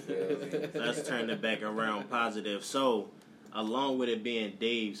 You feel me? Let's turn it back around positive. So, along with it being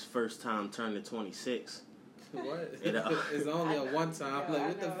Dave's first time turning 26. What? It, It's only a one time. Like,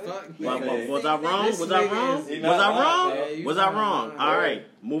 what the fuck? Was I wrong? This Was I nigga wrong? is- Was He not I lying, wrong? man. You Was I not wrong? lying. All right,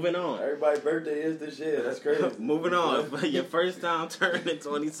 moving on. Everybody's birthday is this year. That's crazy. Moving on. Your first time turning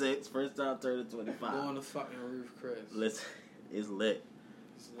 26, first time turning Go 25. on the fucking roof, Chris. It's lit.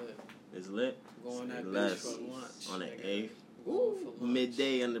 It's lit. It's lit. Go on that bitch Less. for lunch. On the nigga. 8th. Go for lunch.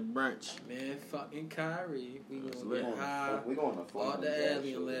 Midday on the brunch. Man, fucking Kyrie. We That's gonna lit. get high. We going to All Fleming's. the alien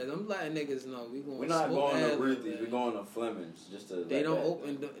actually. lads. I'm letting niggas know. We going We're not smoke going to alien Ruthie's. lads. We're going to Fleming's. Just to They let don't that-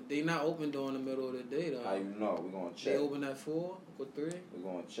 open. They not open during the middle of the day though. How you know? We're going to They check. open at 4 or 3.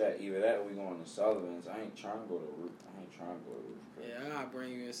 We're going to check. Either that or we're going to Sullivan's. I ain't trying to go to Ruth. I ain't trying to go to Ruth Chris. Yeah, I'll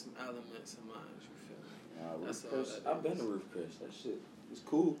bring you in some elements of mine. You feel me? Nah, That's Ruth all Chris. that I've been is. to Ruth Chris. That shit is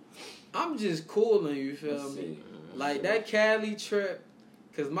cool. I'm just cooling. You feel Let's me? see. Like that Cali trip.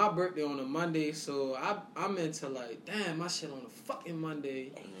 Cause my birthday on a Monday, so I'm into like, damn, my shit on a fucking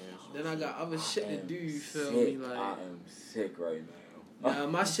Monday. Then I got other shit to do. You feel me? I Like, am sick right now.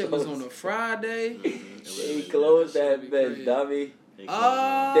 my shit was on a Friday. They closed that Shit be bitch, crazy. dummy.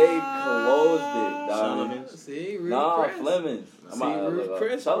 Ah, They closed it, dog. Sullivan's. See, Ruth Nah, Chris. Fleming's. See, Ruth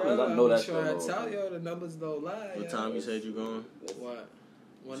Chris, Sullivan's, bro. I know I'm that's trying to closed. tell y'all the numbers don't lie. What yo. time you said you going? What?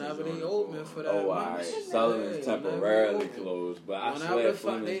 Whenever She's on they the open phone. for that. Oh, Monday. alright. Yeah, Sullivan's whenever temporarily they open. closed, but I Whenever swear the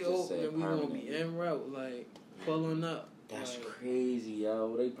fuck they Fleming's just said open, we gonna permanent. be en route, like pulling up. That's like, crazy,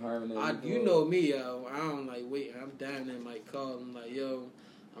 yo. They permanent. you know me, yo. I don't like wait. I'm down there, like call them, like yo,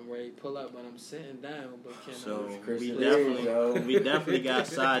 I'm ready to pull up, but I'm sitting down. But can So Chris we Cleary, yo. definitely got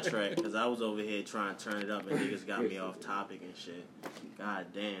sidetracked because I was over here trying to turn it up and niggas got me off topic and shit. God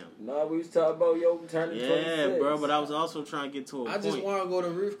damn. Nah, we was talking about yo turning 26. Yeah, bro, but I was also trying to get to a I point. just want to go to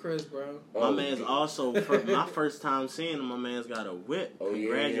Roof Chris, bro. My man's also my first time seeing him. My man's got a whip. Oh,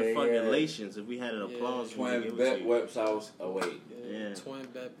 yeah, Congratulations! If we had an Yeah. applause, we Twin would give it Bet to you. Web's house. Oh wait, Yeah. Twin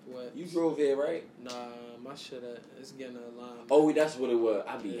bet what? you drove here, right? Nah, my shit it's getting a line. Oh, that's what it was.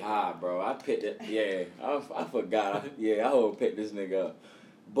 I be high, bro. I picked it. Yeah, I forgot. I would pick this nigga up.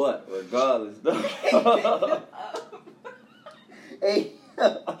 But regardless, though. Hey,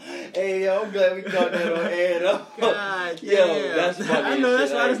 Hey, yo, I'm glad we caught that on air, though. God Yo, damn. that's funny I know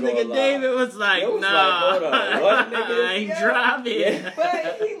as that's shit, why I this ain't gonna nigga lie. David was like, Yo was nah, like, hold on, what, nigga? I ain't Yeah. driving. Yeah.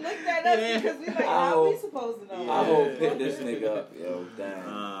 But he looked at us because we like, how we supposed to know? I will pick this nigga up, yo, damn.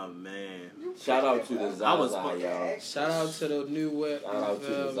 Oh, man. Shout out to the I was- Zaza, y'all. Shout out to the new whip. Shout out to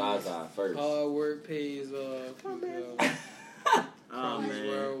the Zaza first. Hard work pays off. Oh, man.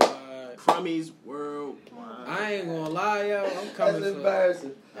 Worldwide. Crummies worldwide. I ain't gonna lie, yo. I'm coming That's for.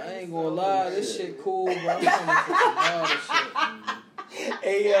 embarrassing. I ain't gonna lie. This shit cool, bro. I'm coming for some harder shit.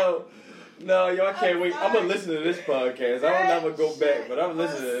 Hey, yo. No, y'all can't wait. I'm gonna listen to this podcast. I don't never go back, but I'm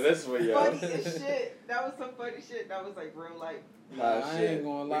listening to this one, y'all. Funny as shit. That was some funny shit. That was like real life. I ain't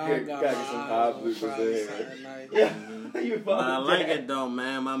gonna lie. We I got gotta my get some eyes high on bloopers Friday, in here. Saturday night. Yeah, you But I fucking like that. it, though,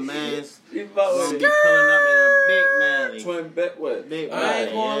 man. My man's You gonna fucking be pulling up in a big Mally. twin bet what? Big I Mally,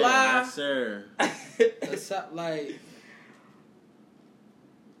 ain't gonna yeah, lie. Yes, sir. It's up like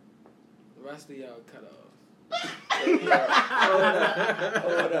the rest of y'all cut off.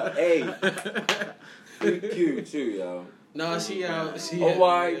 Hold up. Hey, free Q too, yo. No, she out. She Oh,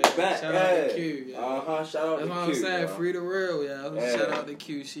 why? yeah. Back. Shout out to Q. Yeah. Shout out That's to what Q. I'm saying. yo. Free the real, yeah. Yeah. Shout out to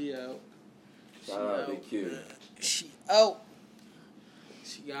Q. She out. Shout out to Q. She out.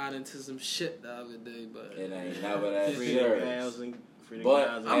 She got into some shit the other day, but It ain't never that Free the serious. gals and free the But-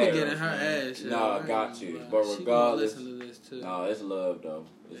 guys and I'm gonna Hey, get in her man. ass. Nah, I ain't got gonna you. lie. But She gonna regardless- listen to this too. No, it's love though.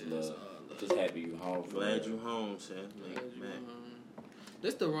 It's Yeah, it's love. all love. Just happy you home. for Glad real. you home, Seth. Glad you, Man.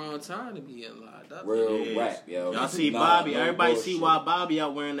 This the wrong time to be in locked up. Real It is. rap, yo. Y'all see Nah, Bobby. no Everybody bullshit. see why Bobby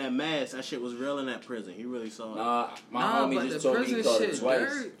out wearing that mask. That shit was real in that prison. He really saw it. Nah, my Nah, homie but just the told me he prison caught it shit twice.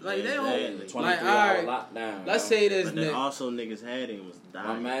 dirty. Like, Yeah, they don't. exactly. 23-hour Like, lockdown. Let's yo. say this, But then Nick. also niggas had him was My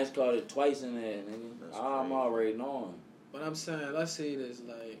dying. man's caught it twice in there, nigga. That's I'm crazy. already knowing. But I'm saying, let's say this,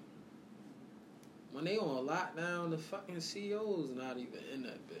 like, when they on lockdown, the fucking CO's not even in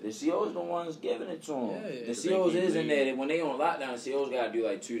that The bitch. CO's the ones giving it to him. Yeah. The They CO's keep is in there. leaving. When they on lockdown, the CO's gotta do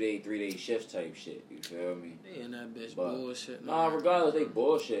like 2-day, 3-day shifts type shit. You feel me? They in that bitch But- bullshit. Nah, regardless, they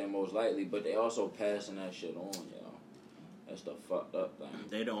bullshitting most likely, but they also passing that shit on, yo. That's the fucked up thing.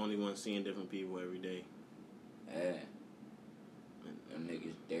 They the only ones seeing different people every day. Yeah. Them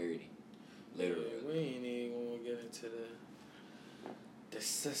niggas dirty. Literally. Yeah, we ain't even gonna get into the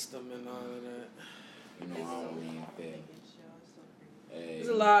system and all of that. You know, I don't even feel. Hey, There's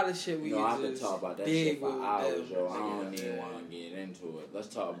a lot of shit we you know, I can could just talk about that dig shit for with hours, them. yo. I don't Yeah. even want to get into it. Let's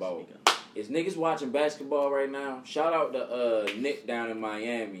talk about. Is niggas watching basketball right now? Shout out to Nick down in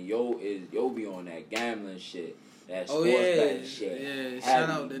Miami. Yo be on that gambling shit. That Oh sports yeah, betting shit. yeah. Have Shout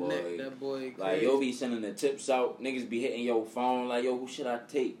out me, to boy. Nick, that boy. Like, crazy. yo be sending the tips out. Niggas be hitting your phone like, yo, who should I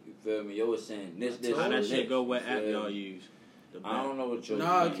take? You feel me? Yo is saying this, How that this. shit go? What You app feel y'all me? use? The I don't know what yo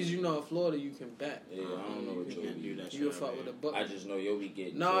Nah, be- cause you know in Florida you can bet. Yeah, I don't know what You yo can't be- do that You shit. fuck with a book. I just know yo be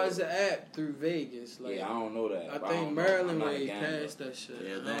getting. No, to it's it. an app through Vegas. Like Yeah, I don't know that. I but think don't know. Maryland I'm not a way gambler. passed that shit.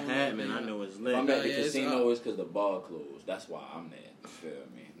 Yeah, I that don't happened. know, I know it's If lit. I'm at the Yeah, it's casino, up. it's because the bar closed. That's why I'm there. You feel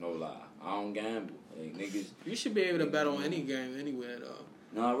me? No lie. I don't gamble. Like, niggas. You should be able to bet on any game anywhere though.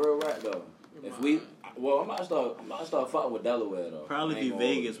 Nah, real rap though. If we, well, I'm about to start fucking with Delaware though. I Probably ain't be gonna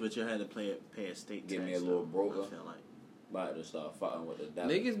Vegas, but you had to pay a state Give tax. me a little so broker. I feel like. About to start fucking with the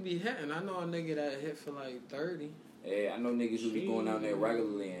Delaware. Niggas be hitting. I know a nigga that hit for like 30. Yeah, I know niggas who be going down there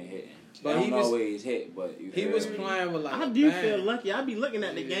regularly and hitting. But They he don't was- always hit, but you He feel was me? playing with like. I a do band. feel lucky. I be looking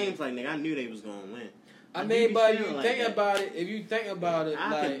at the Yeah. games like, nigga, I knew they was gonna win. I do mean, be but if feeling you like think that. about it, if you think about it,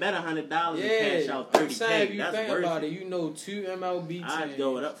 I like could bet $100 yeah, and cash out I'm saying if $30K. you That's think worth about it. it, you know 2 MLB I'd teams.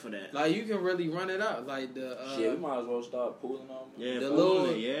 go it up for that. Like you can really run it up, like the Shit, we might as well start pooling on. Yeah, the pulling little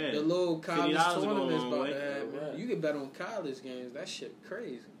it, yeah. the little college $50 go a tournaments long about way. to have. Yeah. Man. You can bet on college games. That shit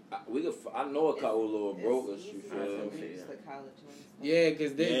crazy. I know a couple little brokers. You feel me? It's the college ones. Yeah,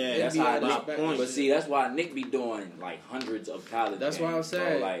 cause Yeah, they that's be how on I respect know. and But shit. see, that's why Nick be doing like hundreds of college. That's games, what I'm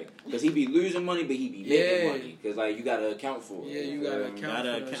saying. bro. Like, cause he be losing money, but he be making Yeah. money. Cause like you gotta account for it. Yeah, you feel gotta me? account Gotta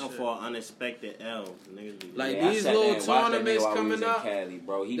for that account shit. for unexpected L. Niggas be Like, I these sat little there and watched that nigga tournaments while we was coming in up, Cali,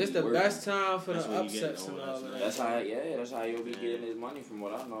 bro. He This be the working. best time for That's the when you get upsets and all all that of that. stuff. That's how you'll be Man. getting his money from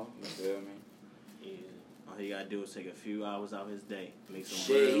what I know. You feel me? Yeah. All he gotta do is take a few hours out his day, make some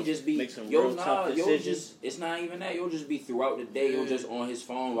Shit, real, he just be make some yo real tough decisions. just it's not even that. You'll just be throughout the day. You'll Yeah. just on his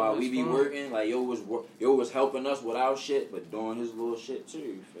phone while On we his be phone. working. Like yo was helping us with our shit, but doing his little shit too.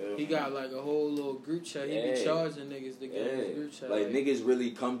 You feel He me? got like a whole little group chat. He be Yeah. charging niggas to get in his group chat. Like niggas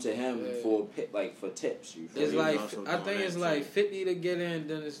really come to him Yeah. for for tips. You feel It's me? like also I doing think that it's too. like 50 to get in,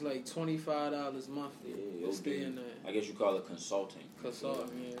 then it's like $25 monthly. Yeah, to it'll stay be- in there. I guess you call it consulting. Consulting,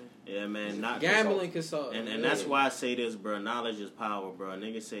 yeah. Yeah, man, not Gambling consulting. And yeah. that's why I say this, bro. Knowledge is power, bro.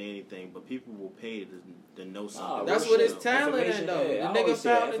 Niggas say anything, but people will pay to to know something. That's what his talent in, though. The nigga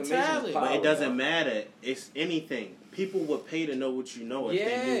found the talent. But it doesn't matter. It's anything. People would pay to know what you know if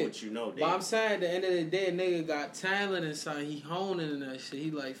they knew what you know. But I'm saying at the end of the day, a nigga got talent inside. He honing in that shit.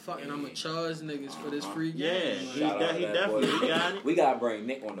 He like, fucking, I'm going to charge niggas for this free game. Yeah, he definitely got it. We got to bring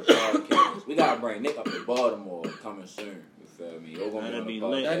Nick on the podcast. We got to bring Nick up to Baltimore coming soon. You feel me?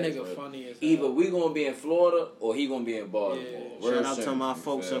 That nigga funny as hell. Either we going to be in Florida or he going to be in Baltimore. Shout out to my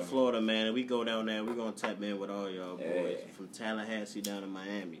folks in Florida, man. And we go down there. We going to tap in with all y'all boys. From Tallahassee down to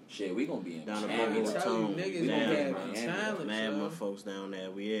Miami. Shit, we going to be in down to Miami. Man, my folks down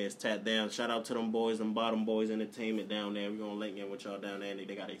there. We is tap down. Shout out to them boys, them Bottom Boys Entertainment down there. We gonna link in with y'all down there.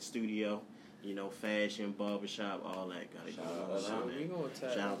 They got a studio, you know, fashion, barbershop, all that.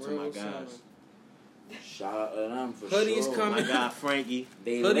 Shout out to my guys. Shout out to them for Hoodies sure. coming. My guy Frankie.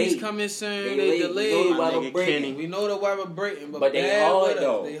 Hoodies coming soon. They delayed. We know the weather breaking, but they hard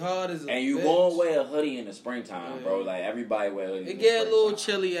though. They hard as a And you bitch. gonna wear a hoodie in the springtime, bro. Like everybody wear hoodies. It get a little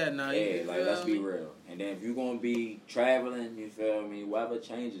chilly at night. Yeah, like let's be real. And then if you're gonna be traveling, you feel me, weather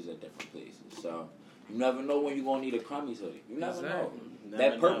changes at different places. So you never know when you're gonna need a Crummies hoodie. You never know.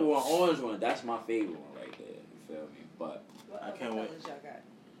 That purple and orange one, that's my favorite one right there. You feel me? But I can't wait. Y'all got?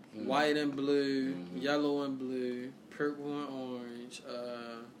 White and blue, yellow and blue, purple and orange.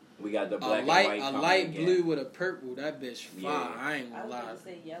 We got the black and white. A light blue with a purple. That bitch fire. Yeah. I ain't gonna lie. I was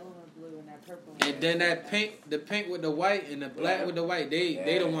gonna say yellow and blue and that purple. And then that pink, the pink with the white and the black with the white. They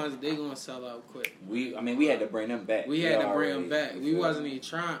the ones they gonna sell out quick. We had to bring them back. We had to bring them back. We wasn't even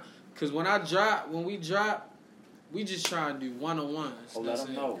trying. Cause when we drop, we just trying to do one-on-ones. Oh, let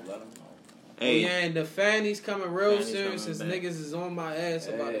them know. Hey, and the fannies coming real soon since niggas is on my ass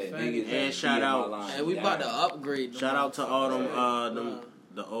about the fannies. And shout out, and we about to upgrade. Shout out to all them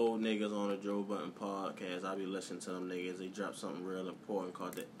the old niggas on the Joe Button podcast. I be listening to them niggas. They dropped something real important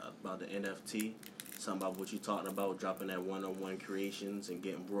called about the NFT. Something about what you talking about, dropping that one-on-one creations and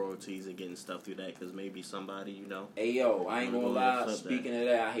getting royalties and getting stuff through that. Because maybe somebody, you know. Hey, yo, I ain't gonna lie. Speaking of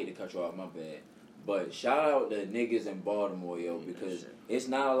that, I hate to cut you off, my bad. But shout out the niggas in Baltimore, yo, because it's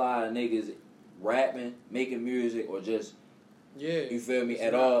not a lot of niggas rapping, making music, or just, you feel me,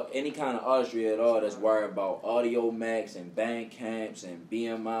 at all, any kind of artistry at all that's worried about Audio Max and Bandcamps and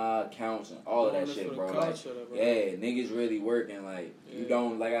BMI accounts and all of that shit, bro. Like, niggas really working. Like, you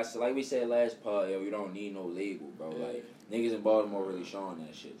don't, like we said last part, yo, you don't need no label, bro. Like, niggas in Baltimore really showing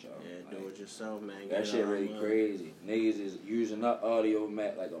that shit, y'all. Yeah, do it yourself, man. That shit really crazy. Niggas is using up Audio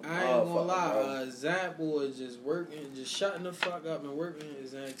Max like a motherfucker. I ain't gonna lie, Zapple is just working, just shutting the fuck up and working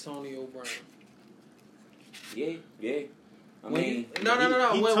is Antonio Brown. Yeah. I mean, he talked a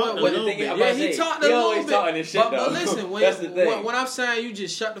little bit. He talked a little bit. This shit, but listen, that's the thing. When I'm saying you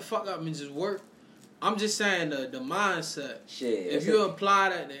just shut the fuck up and just work, I'm just saying the mindset. Shit. If you apply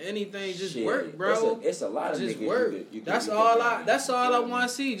that to anything, just work, bro. It's a lot of just niggas work. That's all I want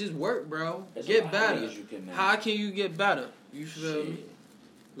to see. Just work, bro. Get better. How can you get better? You feel me?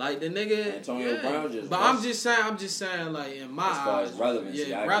 Like the nigga Antonio Brown just. But I'm just saying, like in my eyes, as far as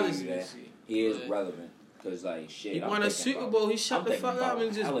relevancy, relevancy. He is relevant. Cause like shit, he won a Super Bowl. He shut the fuck up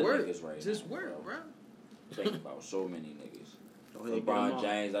and just work. Just work, bro. Thinking about so many niggas. LeBron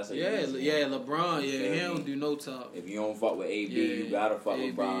James, that's a LeBron. Yeah, he don't do no talk. If you don't fuck with AB, you gotta fuck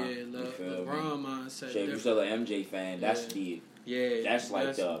with LeBron. LeBron mindset. Shit, if you still an MJ fan, that's the. Yeah, that's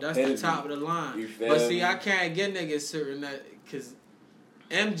the top of the line. But see, I can't get niggas certain that because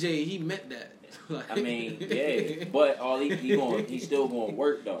MJ he meant that. Like, I mean, yeah, but he's still going to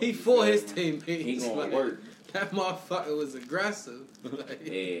work though. He for his teammates. He going to work. That motherfucker was aggressive. Like,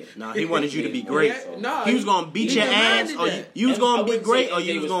 yeah. Nah, he wanted you to be great. He was gonna beat your ass, or you was gonna be great, or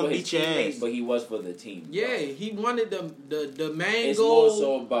you was gonna beat your ass. But he was for the team. Yeah, he wanted the main it's goal. It's more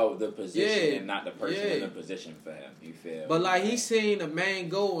so about the position and not the person in the position for him. You feel? But like he seen the main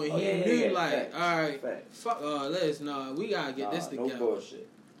goal and he knew like, all right, fuck, we gotta get this together. No bullshit.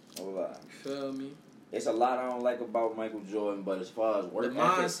 No lie. Feel me? It's a lot I don't like about Michael Jordan, but as far as work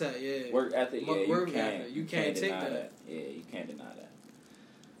ethic, work ethic, you can't take that. Yeah, you can't deny that.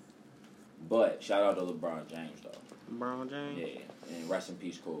 But shout out to LeBron James though. LeBron James. Yeah, and rest in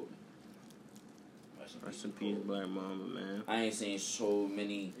peace, Kobe. Rest in peace, Black Mamba, man. I ain't seen so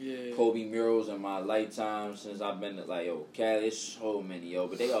many Kobe murals in my lifetime since I've been like, Cali. It's so many,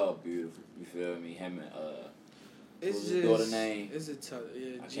 but they all beautiful. You feel me? Him and it's his daughter name? It's a tough,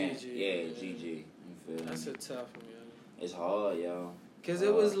 Gigi. Yeah, Gigi. That's a tough one, yo. It's hard, yo. Cause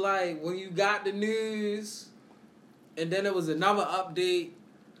it was like when you got the news, and then it was another update,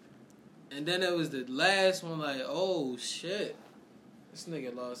 and then it was the last one. Like, oh shit, this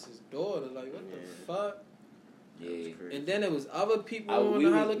nigga lost his daughter. Like, what the fuck? Yeah. And then it was other people on we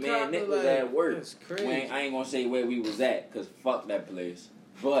the was, helicopter. man, Nick was like, at work. That's crazy. I ain't gonna say where we was at, cause fuck that place.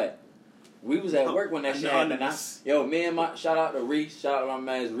 But we was at work when that shit happened. Shout out to Reese. Shout out to my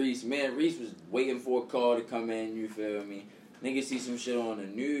man Reese. Man, Reese was waiting for a call to come in. You feel me? Niggas see some shit on the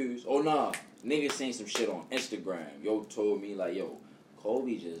news. Oh nah, niggas seen some shit on Instagram. Yo told me like, yo,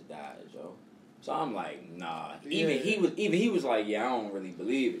 Kobe just died, yo. So I'm like, nah. Even he was like, yeah, I don't really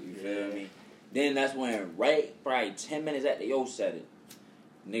believe it. You feel me? Then that's when probably 10 minutes after yo said it,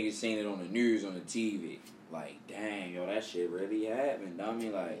 niggas seen it on the news, on the TV. Like, dang, yo, that shit really happened. I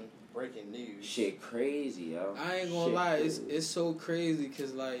mean, like, breaking news. Shit crazy, yo. I ain't gonna lie, it's so crazy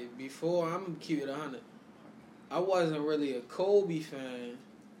because like before, I'm gonna keep it 100. I wasn't really a Kobe fan,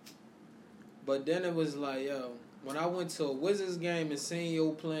 but then it was like, yo, when I went to a Wizards game and seen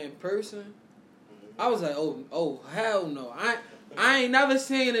yo play in person, I was like, oh hell no, I ain't never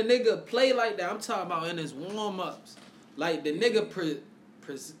seen a nigga play like that. I'm talking about in his warm ups, like the nigga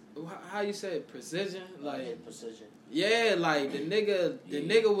how you say it, precision, like precision. Yeah, like the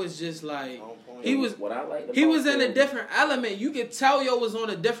nigga was just like he was in a different element. You could tell yo was on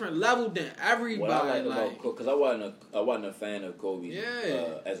a different level than everybody. What I like about because I wasn't a fan of Kobe.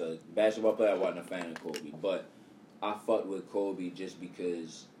 Yeah. As a basketball player, I wasn't a fan of Kobe, but I fucked with Kobe just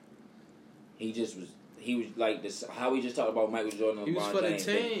because he was like this. How we just talked about Michael Jordan. He was for the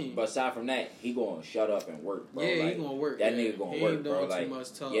team. But aside from that, he gonna shut up and work, bro. Yeah, like, he gonna work. That nigga gonna he work, ain't bro. doing Like, too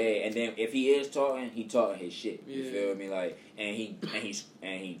much talk. yeah, and then if he is talking, he talking his shit. You Yeah. feel me? Like, and he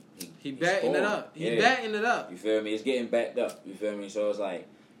backing it up. He backing it up. You feel me? It's getting backed up. You feel me? So it's like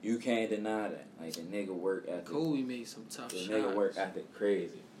you can't deny that. Like the nigga work ethic. Kobe made some tough shots. The nigga work ethic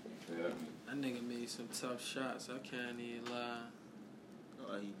crazy. You feel me? That nigga made some tough shots. I can't even lie.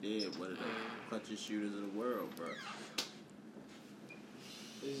 Oh, he did. One of the clutchest shooters in the world, bro.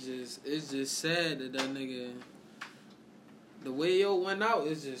 It's just sad that nigga, the way yo went out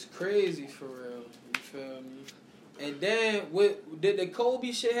is just crazy for real. You feel me? And then did the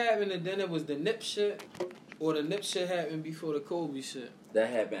Kobe shit happen and then it was the Nip shit, or the Nip shit happened before the Kobe shit? That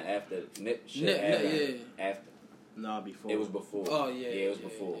happened after Nip shit happened. After. Nah, before. It was before. Oh yeah. Yeah, it was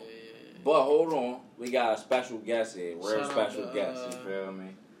before. Yeah. But hold on, we got a special guest here, real Shout special out to, guest. You feel me?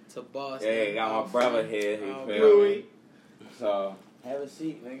 To Boston. Yeah, got my brother here. You feel me? So have a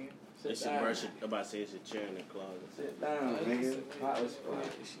seat, nigga. It's Sit down. I'm about to say it's a chair in the closet. Sit down, nigga. Hot as fuck.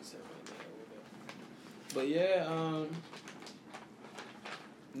 But yeah,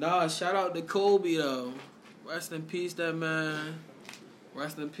 nah, shout out to Kobe though. Rest in peace, that man.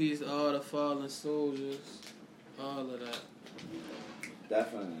 Rest in peace to all the fallen soldiers. All of that.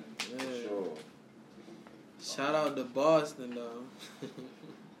 Definitely. Yeah. Sure. Shout out to Boston though.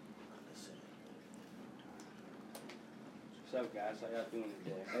 What's up, guys? How y'all doing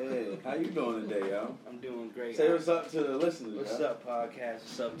today? Hey, how you doing today, yo? I'm doing great. Say what's up to the listeners. What's yo. up, podcast?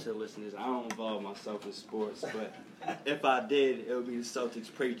 What's up to the listeners? I don't involve myself in sports, but if I did, it would be the Celtics,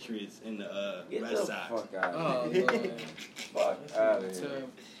 Patriots, and the Get Red the Sox. fuck out Oh of here. Lord. Fuck out of here. Terrible.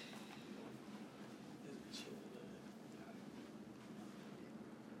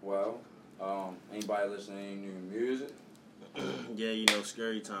 Well, anybody listening to any new music? Yeah, you know,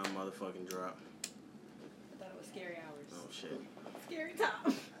 Scary Time motherfucking drop. I thought it was Scary Hours. Oh, shit. Scary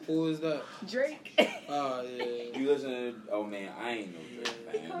Time. Who is that? Drake. Oh yeah. You listen to, oh man, I ain't no Drake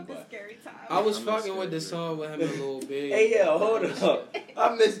He fan, called it but. Scary Time. I was I'm fucking not with the scared, song with him and Lil Baby. Hey, yo, hold up.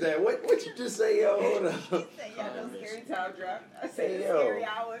 I missed that. What you just say, yo? Hold up. He said, y'all know Scary Time dropped. I said, Hey, it's yo. Scary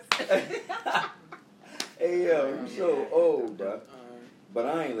Hours. Hey, yo, you so old, bro. Alright. But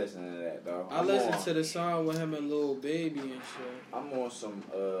I ain't listening to that, though. I listened to the song with him and Lil Baby and shit. I'm on some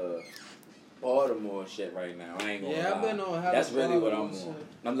Baltimore shit right now. I ain't gonna Yeah, lie. I've been on hella That's really what I'm Baltimore on. shit.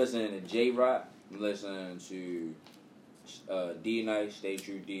 I'm listening to J-Rock. I'm listening to D-Nice. Stay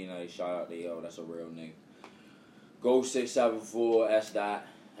True D-Nice. Shout out to yo. That's a real nigga. Go 674 S.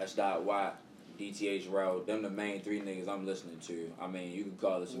 Watt. DTH Route. Them the main three niggas I'm listening to. I mean, you can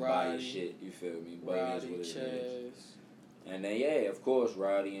call it some bias Roddy. shit. You feel me? But it Roddy, is what it is. Chaz, And then, yeah, of course,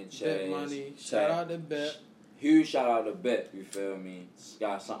 Roddy and Chaz. Bet Money. Shout out to Bet. Huge shout out to Bet, you feel me? It's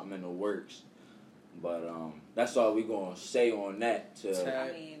got something in the works. But that's all we gonna say on that. I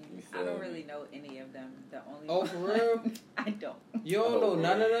Tag. mean, You I don't feel me? really know any of them. The only Oh, one for real? I don't. You don't know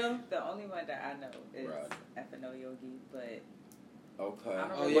none of them? The only one that I know is Right. FNO Yogi, but Okay. I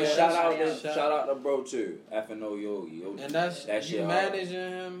don't Oh, really But yeah, know shout out anybody to else. shout out to bro too. FNO Yogi. And that's that you shit managing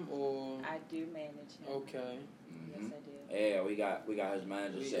him or I do manage him. okay? Hard. Yes, Mhm. I do. Yeah, we got his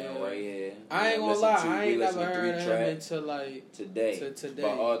manager sitting Yeah. right here. I ain't gonna Listen lie, to- I we ain't listened never to heard of 3 him tracks until like today. today. But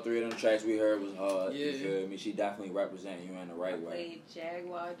all 3 of them tracks we heard was hard. You Yeah. feel me? She definitely representing you in the I right way. played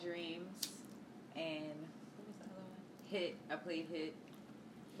Jaguar Dreams and what was the Hit. I played Hit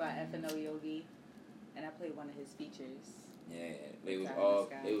by FNO Yogi, and I played one of his features. Yeah, they was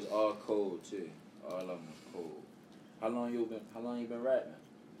all cold too. All of them was cold. How long you been rapping?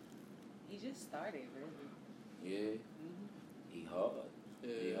 He just started, really. Yeah. He hard. Yeah.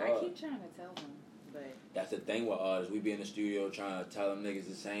 He I hard. keep trying to tell him, but That's the thing with artists. We be in the studio trying to tell them niggas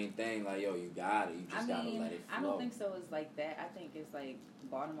the same thing. Like, yo, you got it. You just gotta let it flow. I don't think so. It's like that. I think it's like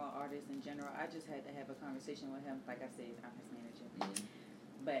Baltimore artists in general. I just had to have a conversation with him. Like I said, I'm his manager. Mhm.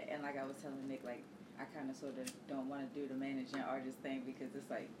 But and like I was telling Nick, like I kind of sort of don't want to do the managing artist thing because it's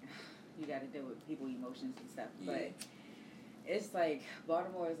like you got to deal with people emotions and stuff. Yeah. But it's like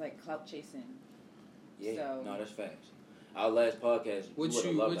Baltimore is like clout chasing. Yeah, So, no, that's facts. Our last podcast, What would've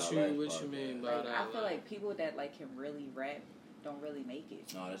you loved our last mean podcast. by like, that? I feel like people that like can really rap don't really make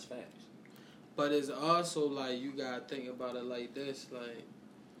it. No, that's facts. But it's also like you gotta think about it like this, like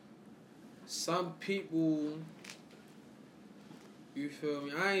some people, you feel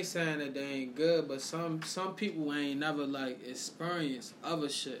me? I ain't saying that they ain't good, but some people ain't never like experienced other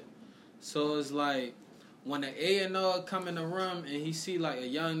shit. So it's like when the A&R come in the room and he see like a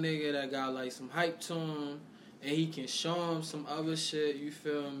young nigga that got like some hype to him and he can show him some other shit, you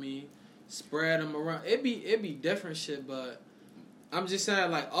feel me? Spread him around. It be different shit, but I'm just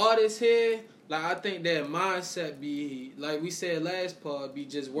saying like all this here, like I think that mindset be like we said last part, be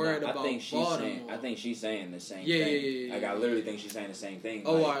just worried about Baltimore. I think she's saying the same Yeah, thing. yeah. Like I literally think she's saying the same thing.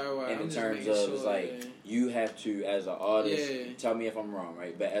 Oh, like, all right. And I'm in just terms making of sure, it's like yeah. you have to as an artist. Yeah. Tell me if I'm wrong,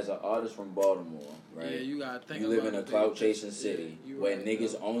 right? But as an artist from Baltimore, right? Yeah, you gotta think. You live about in a the clout big chasing picture. city Yeah, you where right,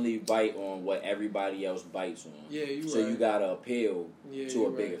 niggas though. only bite on what everybody else bites on. Yeah, you So right. you gotta appeal Yeah, to you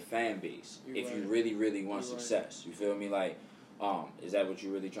a bigger right. fan base You if you right. really, really want You right. success. You feel me? Like, is that what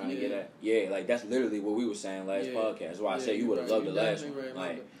you really trying to Yeah. get at? Yeah, like that's literally what we were saying last Yeah. podcast. That's why I Yeah, said you you would have right. loved You the last definitely one.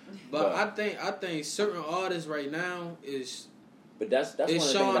 right, Like, But I think certain artists right now is but that's one of it's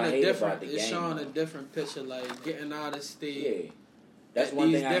the things showing I a hate about different the it's game. showing though. a different picture, like getting out of state. Yeah, that's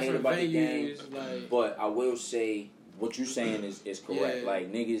one these thing I hate different about the game. venues, like But I will say what you saying is correct. Yeah.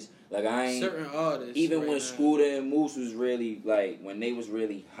 Like niggas, like I ain't. certain artists. Even right when now. Scooter and Moose was really like when they was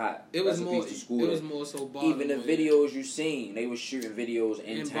really hot. it was rest in more peace to Scooter. it was more so Baltimore. Even the videos you seen, they was shooting videos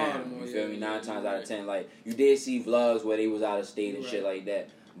in town. Baltimore, You feel yeah, me? yeah, 9 times out right. of 10, like you did see vlogs where they was out of state and Right. shit like that.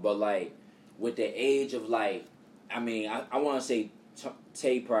 But like with the age of like, I mean, I want to say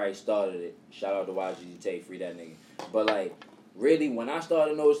Tay probably started it. Shout out to YG Tay, free that nigga. But like. Really, when I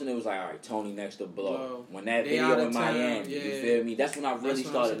started noticing, it was like, all right, Tony next to Blow. Blow. When that They video out in of town, Miami, yeah. you feel me? That's when I really That's what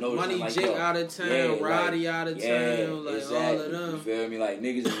I'm started saying. noticing. Money like, Jake yo, out of town, yeah, Roddy out of town, like exactly. all of them. You feel me? Like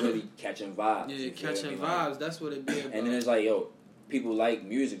niggas is really catching vibes. Yeah, you feel catching me? vibes. Like, That's what it be about. and then it's like, yo, people like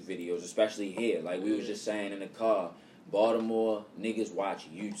music videos, especially here. Like we was just saying in the car, Baltimore niggas watch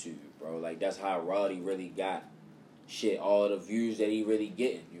YouTube, bro. Like that's how Roddy really got shit, all the views that he really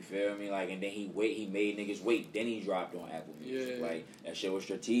getting. You feel me? Like, and then he made niggas wait. Then he dropped on Apple Music. Yeah. Like that shit was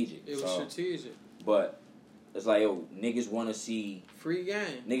strategic. it was So, strategic. but it's like, yo, niggas want to see. Free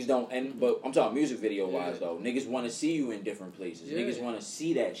game. Niggas don't, but I'm talking music video wise though. Niggas want to see you in different places. Yeah. Niggas want to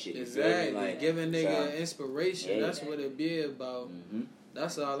see that shit. You Exactly. feel me? Like Giving nigga so- inspiration. Yeah. That's what it be about. Mhm.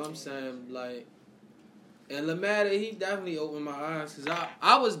 That's all I'm saying. Like, and Lamada, he definitely opened my eyes because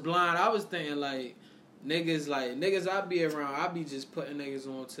I was blind. I was thinking like niggas I be around. I be just putting niggas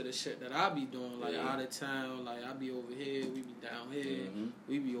on to the shit that I be doing. Like Yeah. out of town. Like I be over here. We be down here. Mhm.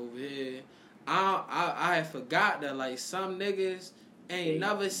 We be over here. I had forgot that like some niggas ain't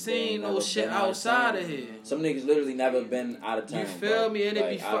never seen no shit been out of outside town. of here. Some niggas literally never been out of town. You feel bro. me? And it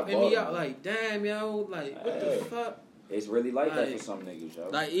be Like, out of fucking me up. Baltimore. Like damn, yo. Like what the Hey. fuck? It's really like that like- for some niggas, yo.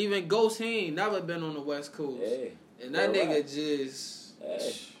 Like even Ghost, he ain't never been on the West Coast. Yeah. And that Real nigga rap. just.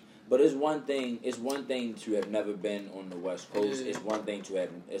 Hey. But it's one thing. It's one thing to have never been on the West Coast. Yeah. It's one thing to have.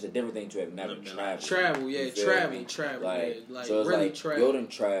 It's a different thing to have never traveled. Travel, yeah, You feel travel, me? travel, Like, yeah. Like so it's really like travel. you done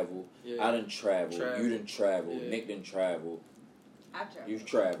travel. Yeah. I done travel. Travel. You done travel. Yeah. Nick done travel. I've tried. You've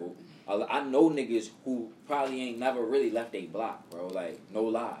traveled. I know niggas who probably ain't never really left a block, bro. Like, no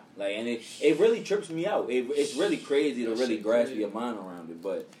lie. Like, and it really trips me out. It's really crazy to That really shit grasp crazy. your mind around it,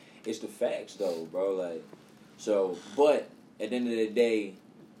 but it's the facts, though, bro. Like, so, but at the end of the day,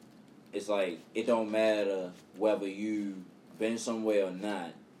 it's like, it don't matter whether you been somewhere or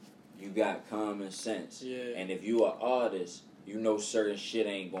not. You got common sense. Yeah. And if you an artist, you know certain shit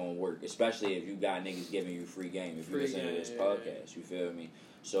ain't gonna work. Especially if you got niggas giving you free game. If you Free listen to game, this yeah. podcast, you feel me?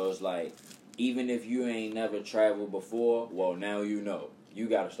 So it's like, even if you ain't never traveled before, well, now you know. You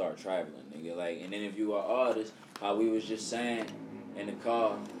gotta start traveling, nigga. Like, and then if you an artist, how we was just saying in the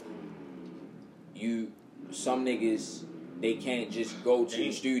car, some niggas, they can't just go to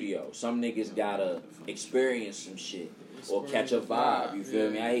the studio. Some niggas gotta experience some shit. or catch a vibe. You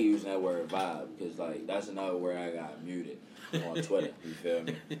feel me? I hate using that word vibe because like that's another word I got muted on Twitter. You feel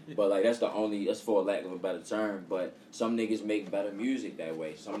me? But like that's for lack of a better term. But some niggas make better music that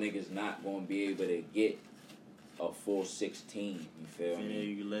way. Some niggas not gonna be able to get a full 16. You feel me?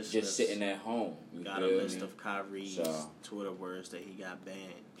 You list just sitting at home. You got a list of Kyrie's Twitter words that he got banned.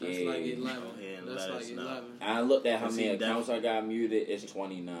 That's like 11. That's like 11. I looked at how many accounts I got muted. It's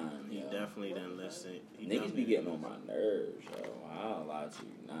 29. He definitely didn't listen. Niggas be getting on my nerves, yo. I don't lie to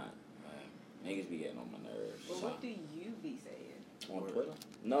you, not. Niggas be getting on my nerves. But what do you be saying? On Twitter?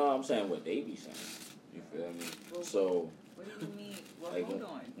 No, I'm saying what they be saying. You feel me? Well, so. What do you mean? Well, like hold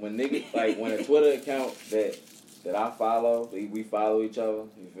on. When niggas, like when a Twitter account that I follow, we follow each other.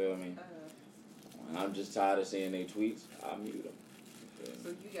 You feel me? And I'm just tired of seeing their tweets. I mute them. So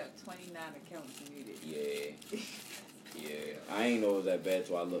you got 29 accounts muted. Yeah. Yeah. I ain't know it was that bad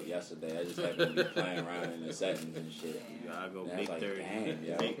till I looked yesterday. I just happened to be playing around in the settings and shit. You gotta go and big like, 30. Damn,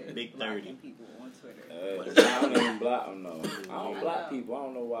 yo. Big 30. People on Twitter. I don't even block them, no. I don't block people. I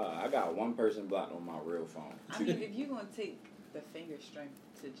don't know why. I got one person blocked on my real phone. I mean, if you're going to take the finger strength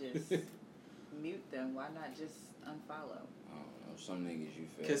to just mute them, why not just unfollow? I don't know. Some niggas you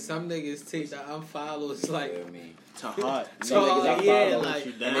feel. Because some niggas take the unfollows like to heart. Yeah, like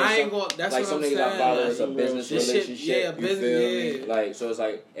I ain't going. That's like what some I'm niggas saying. I follow Like, is a business relationship. Yeah, business. Yeah. Like so, it's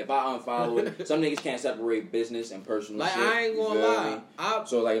like if I unfollow it, some niggas can't separate business and personal. Like shit, I ain't gonna lie.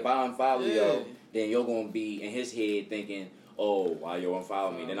 So like if I unfollow yo, then you're gonna be in his head thinking, oh, why you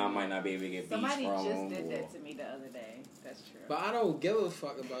unfollow me? Then I might not be able to get beats from. Somebody just did that to me the other day. That's true. But I don't give a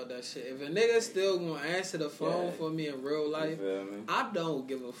fuck about that shit. If a nigga still gonna answer the phone for me in real life, I don't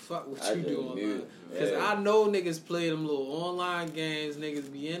give a fuck what you do online. Because I know niggas play them little online games.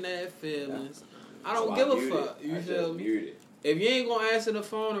 Niggas be in their feelings. I don't give a fuck. You feel me? If you ain't gonna answer the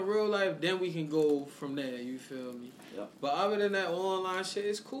phone in real life, then we can go from there. You feel me? Yep. But other than that online shit,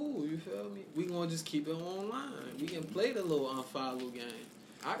 it's cool. You feel me? We gonna just keep it online. We can play the little unfollow game.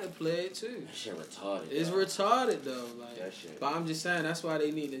 I can play it too. That shit retarded. It's retarded though. Like, that shit. But I'm just saying that's why they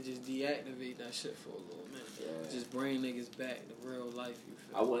need to just deactivate that shit for a little minute. Yeah. Just bring niggas back to real life. You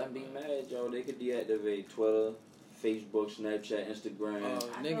feel I wouldn't be mad, yo. They could deactivate Twitter, Facebook, Snapchat, Instagram. Oh,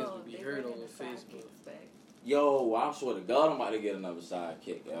 niggas would be hurt over Facebook. Yo, I swear to God, I'm about to get another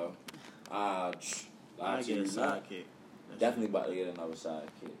sidekick, yo. I get a sidekick. Definitely about to get another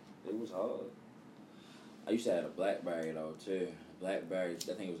sidekick. It was hard. I used to have a BlackBerry though too. BlackBerry,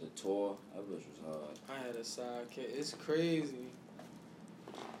 I think it was a Tour. That bitch was hard. I had a sidekick. It's crazy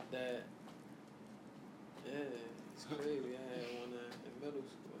that. Yeah, it's crazy. I had one in middle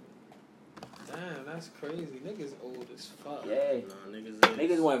school. Damn, that's crazy. Niggas old as fuck. Yeah. No,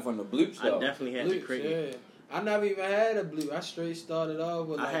 niggas went from the Bloops though. I definitely had the cricket. Yeah. I never even had a blue. I straight started off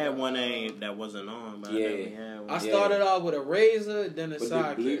with. I had one that wasn't on, but I definitely had one. I started off with a razor, then a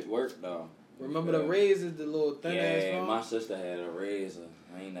sidekick. The Blue worked though. Remember the razors, the little thin ass phone? Yeah, my sister had a razor.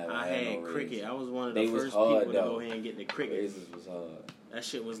 I ain't never had no razor. cricket. I was one of the first people to go ahead and get the cricket. Razors was hard. That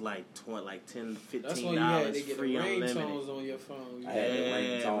shit was like $10, $15 That's when you had to get free the unlimited. ringtones on your phone. I had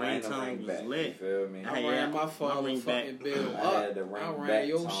the ringtone ringtone was lit. You feel me? I ran my phone fucking bill up. I had the ring I ran back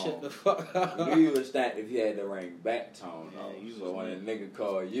your tone. shit the fuck up. You was stacked if you had the ring back tone though. Yeah, So when a nigga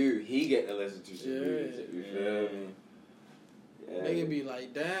call you, he get to listen to some music. You feel me? Yeah. Nigga be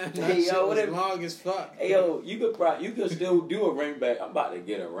like, damn, that Hey, shit yo, was what long as fuck. Hey yo, you could still do a ring back. I'm about to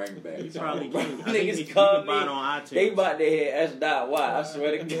get a ring back. You probably can. I think Niggas you can call buy it me. on iTunes. They about to hear S.Y. I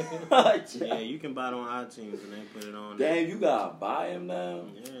swear to God. Yeah, you can buy it on iTunes and they put it on. Damn, you gotta buy him now.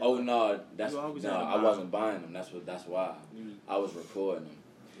 Yeah. Oh no, that's You always no. gotta I buy wasn't buying them. That's why. I was recording them.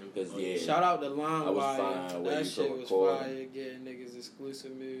 Cause yeah, Shout out to I was LimeWire. fine where That you shit could was record. fire, getting niggas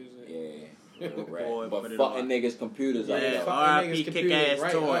exclusive music. Yeah. Boy, But put it fucking on. niggas' computers up Yeah, though. fuck R.I.P. niggas' Kick computer ass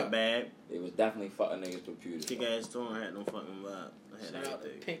right torrent, up. bad. It was definitely fucking niggas' computers. Kick ass torrent had no fucking vibe. I had Shout out to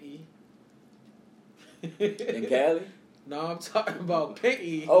everything. Pinky. In Cali? No, I'm talking about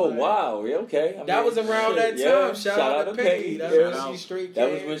Pinky. Oh Like, wow, yeah, okay. I That mean, was around shit, that yeah. time. Shout out to Pinky. That's Yeah. when she straight That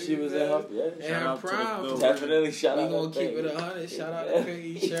was came, when she was you in her. feel? Yeah. And Shout I'm out to the proud. Ghost. Definitely shout We out gonna to keep it Pinky. 100. Shout out to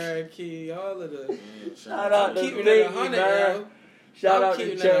Pinky, Cherokee, all of the. Shout out to Keeping it Pinky, 100, man. yo. Shout I'm out to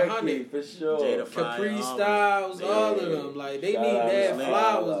keeping it Cherokee 100. for sure. Jada Capri Fire, Styles, all of Yeah. them. Like, they Shout need out to their Slim.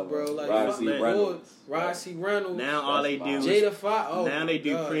 flowers, bro. Like, Rossi fucking Reynolds. Rossi Reynolds. Now all they do is Jada Fire. Oh, now they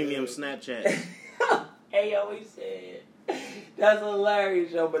do God, premium yeah. Snapchat. Hey yo, he said that's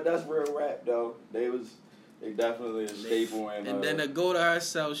hilarious, yo. But that's real rap, though. They definitely a staple in. And then to go to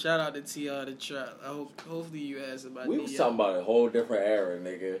herself, shout out to T.R. the Trap. Hopefully you asked about we was talking about a whole different era,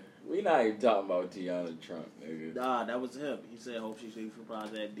 nigga. We not even talking about Tiana Trump, nigga. Nah, that was him. He said, "Hope she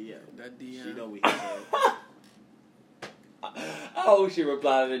surprised that DM." That DM. She know what he said. I hope she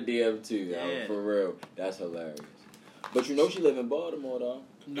replied to the DM too, yo. Yeah. For real. That's hilarious. But you know she live in Baltimore, though.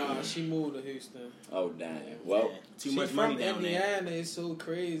 Nah, she moved to Houston. Oh, damn. Well, Too much money down Indiana. It's so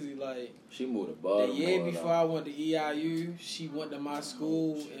crazy. Like, she moved to the Baltimore. year before though. I went to EIU, she went to my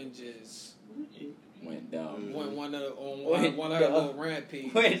school and just Went down. went one of Went her down. little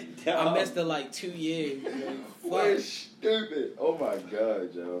rampage. Went down. I missed her like 2 years. We're Fuck. stupid. Oh, my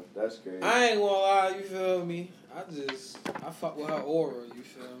God, yo. That's crazy. I ain't gonna lie, you feel me? I fuck with her aura, you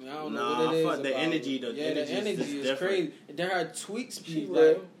feel me? I don't know what it is. Fuck the about energy. her. The Yeah, the energy energy is is crazy. And then her tweets She be real.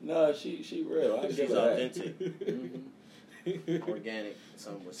 like, No, she real. I give She's her that. authentic, Mhm. organic.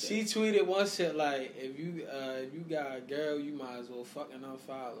 Some would she say. tweeted one shit like, if you got a girl, you might as well fucking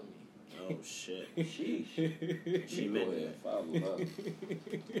unfollow me. Oh shit. Sheesh. She Go meant ahead that. and follow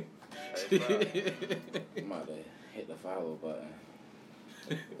her. I'm about to hit the follow button.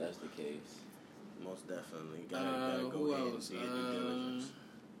 If that's the case. Most definitely. Gotta go Who ahead else? and do your due diligence.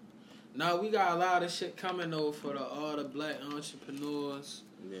 Now we got a lot of shit coming though for all the black entrepreneurs.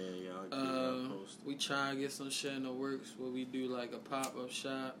 Yeah, y'all keep y'all posted. We try to get some shit in the works where we do like a pop up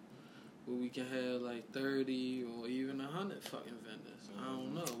shop where we can have like 30 or even 100 fucking vendors. I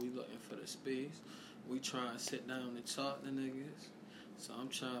don't know. We looking for the space. We trying to sit down and talk to niggas. So I'm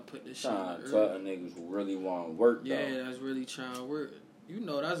trying to put this shit Trying in to the talk earth. to niggas who really want to work, though. Yeah, that's really trying to work. You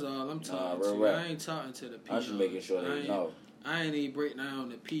know, that's all I'm talking real to. rap. I ain't talking to the peons. I'm just making sure they know. I ain't even break down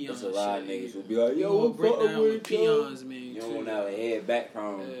the peons. There's a lot of shit niggas who either. be like, We yo, gonna what break fucking down what with y'all? peons mean You too. don't have a head back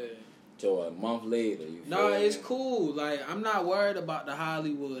from Yeah. till a month later. You No, feel it's me? cool. Like, I'm not worried about the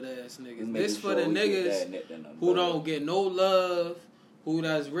Hollywood ass We niggas. making This for sure the we get niggas that nip in the who bud. don't get no love, who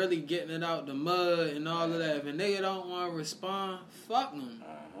that's really getting it out the mud and all of that. If a nigga don't want to respond, fuck them.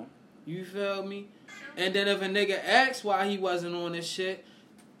 Uh-huh. You feel me? And then if a nigga asks why he wasn't on this shit,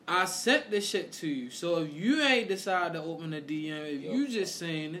 I sent this shit to you. So if you ain't decide to open a DM, if Yo, you just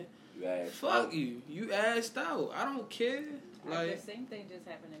saying it, You asked fuck out. you. You asked out. I don't care. The Like, same thing just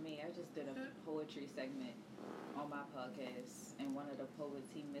happened to me. I just did a poetry segment on my podcast, and one of the poets,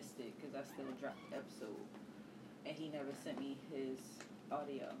 he missed it because I still dropped the episode, and he never sent me his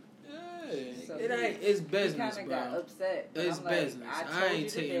audio. yeah, So it ain't. It's business, He kind bro. of got upset. But It's I'm like, business. I, I told ain't you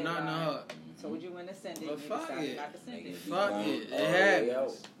the taking nothing to deadline. heart. Told you when to send it. But You fuck decided it. not to send it. Fuck it. It All the way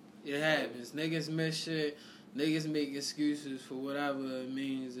happens. It happens. Niggas miss shit. Niggas make excuses for whatever it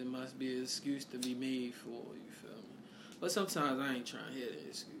means. It must be an excuse to be made for. You feel me? But sometimes I ain't trying to hear the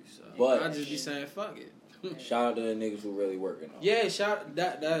excuse. So But- I just be saying fuck it. Shout out to the niggas who really working on it. Yeah, shout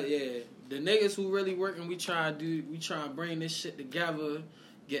that yeah. The niggas who really working, we try to bring this shit together,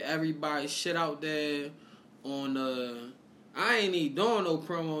 get everybody shit out there on I ain't even doing no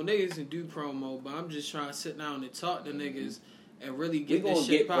promo. Niggas can do promo, but I'm just trying to sit down and talk to niggas and really We get gonna this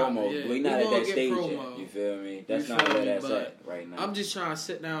shit get popping. promo. Yeah. We not at gonna that get stage promo. yet. You feel me? That's You not feel where me? that's But at right now. I'm just trying to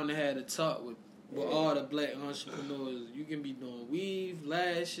sit down and have a talk with Yeah. all the black entrepreneurs. You can be doing weave,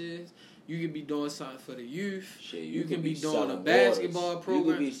 lashes. You can be doing something for the youth. Shit, You can be doing a selling basketball waters. program.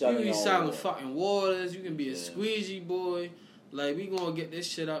 You can be selling, your own water. fucking waters. You can be a Yeah. squeegee boy. Like, we gonna get this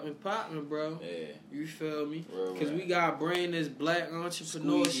shit up and popping, bro. Yeah. You feel me? Real Because rap. we gotta bring this black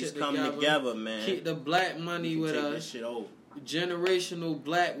entrepreneur Squeegees shit come together, man. Keep the black money You can with take us. this shit over. Generational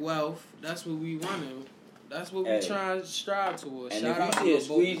black wealth. That's what we running. That's what Hey. we trying to strive towards. And Shout out if to you see a the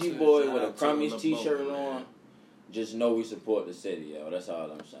squeegee Boca boy Shout with a out to Crummies the t-shirt Boca, man. on, just know we support the city, yo. That's all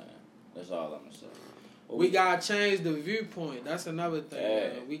I'm saying. That's all I'm saying. What We gotta change the viewpoint. That's another thing. Yeah.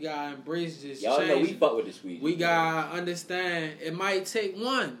 Man. We gotta embrace this Y'all change. know we fuck with the squeegee. We boy. gotta understand it might take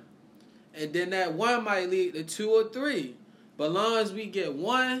one, and then that one might lead to 2 or 3. But long as we get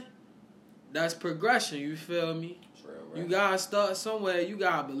one, that's progression. You feel me? It's real, You right? gotta start somewhere. You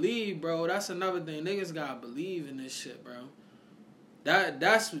gotta believe, bro. That's another thing. Niggas gotta believe in this shit, bro.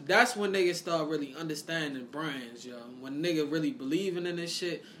 That's when niggas start really understanding brands, yo. When nigga really believing in this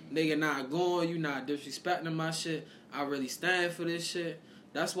shit, nigga not going, you not disrespecting my shit. I really stand for this shit.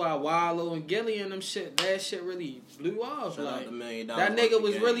 That's why Wallow and Gilly and them shit, that shit really blew off. Shout out Like to $1 Million that Worth nigga of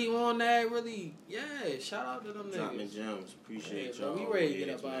was Game. really on that. Really, yeah. Shout out to them Dropping niggas. gems. Appreciate Yeah, y'all. bro, we ready to get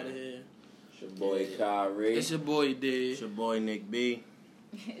always, up out of man. here. It's your boy Kyrie. It's your boy D. It's your boy Nick B.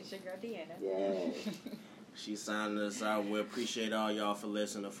 It's your girl Deanna. Yeah. She signing us out. We appreciate all y'all for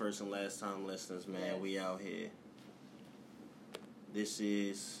listening. The first and last time listeners, man. Yes. We out here. This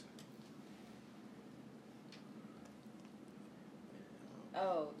is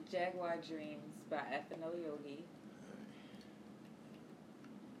Oh, Jaguar Dreams by FNO Yogi.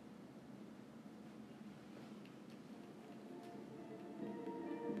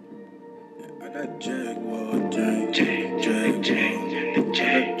 I got Jaguar Jaguar Jaguar.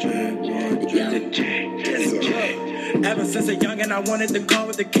 Ever since a youngin', I wanted to call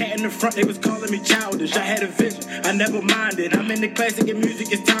with the cat in the front. They was calling me childish. I had a vision, I never minded. I'm in the classic and music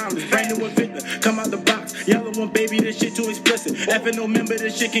is timeless. Brand new Victor, come out the box. Yellow one, baby, this shit too explicit. Effing no member,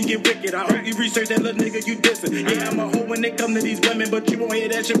 this shit can get wicked. I hope you research that little nigga you dissing. Yeah, I'm a hoe when they come to these women, but you won't hear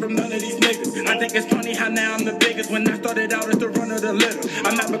that shit from none of these niggas. I think it's funny how now I'm the biggest. When I started out as the runner of the litter.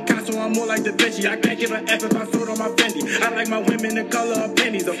 I'm not Picasso, I'm more like Da Vinci. I can't give a F if I sold on my Fendi. I like my women the color of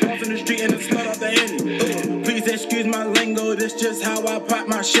pennies. A false in the street and a slut off the Henny. Please excuse my lingo, this just how I pop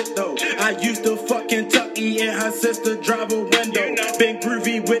my shit though. I used to fuck Kentucky and her sister drive a window. Been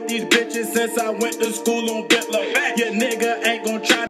groovy with these bitches since I went to school on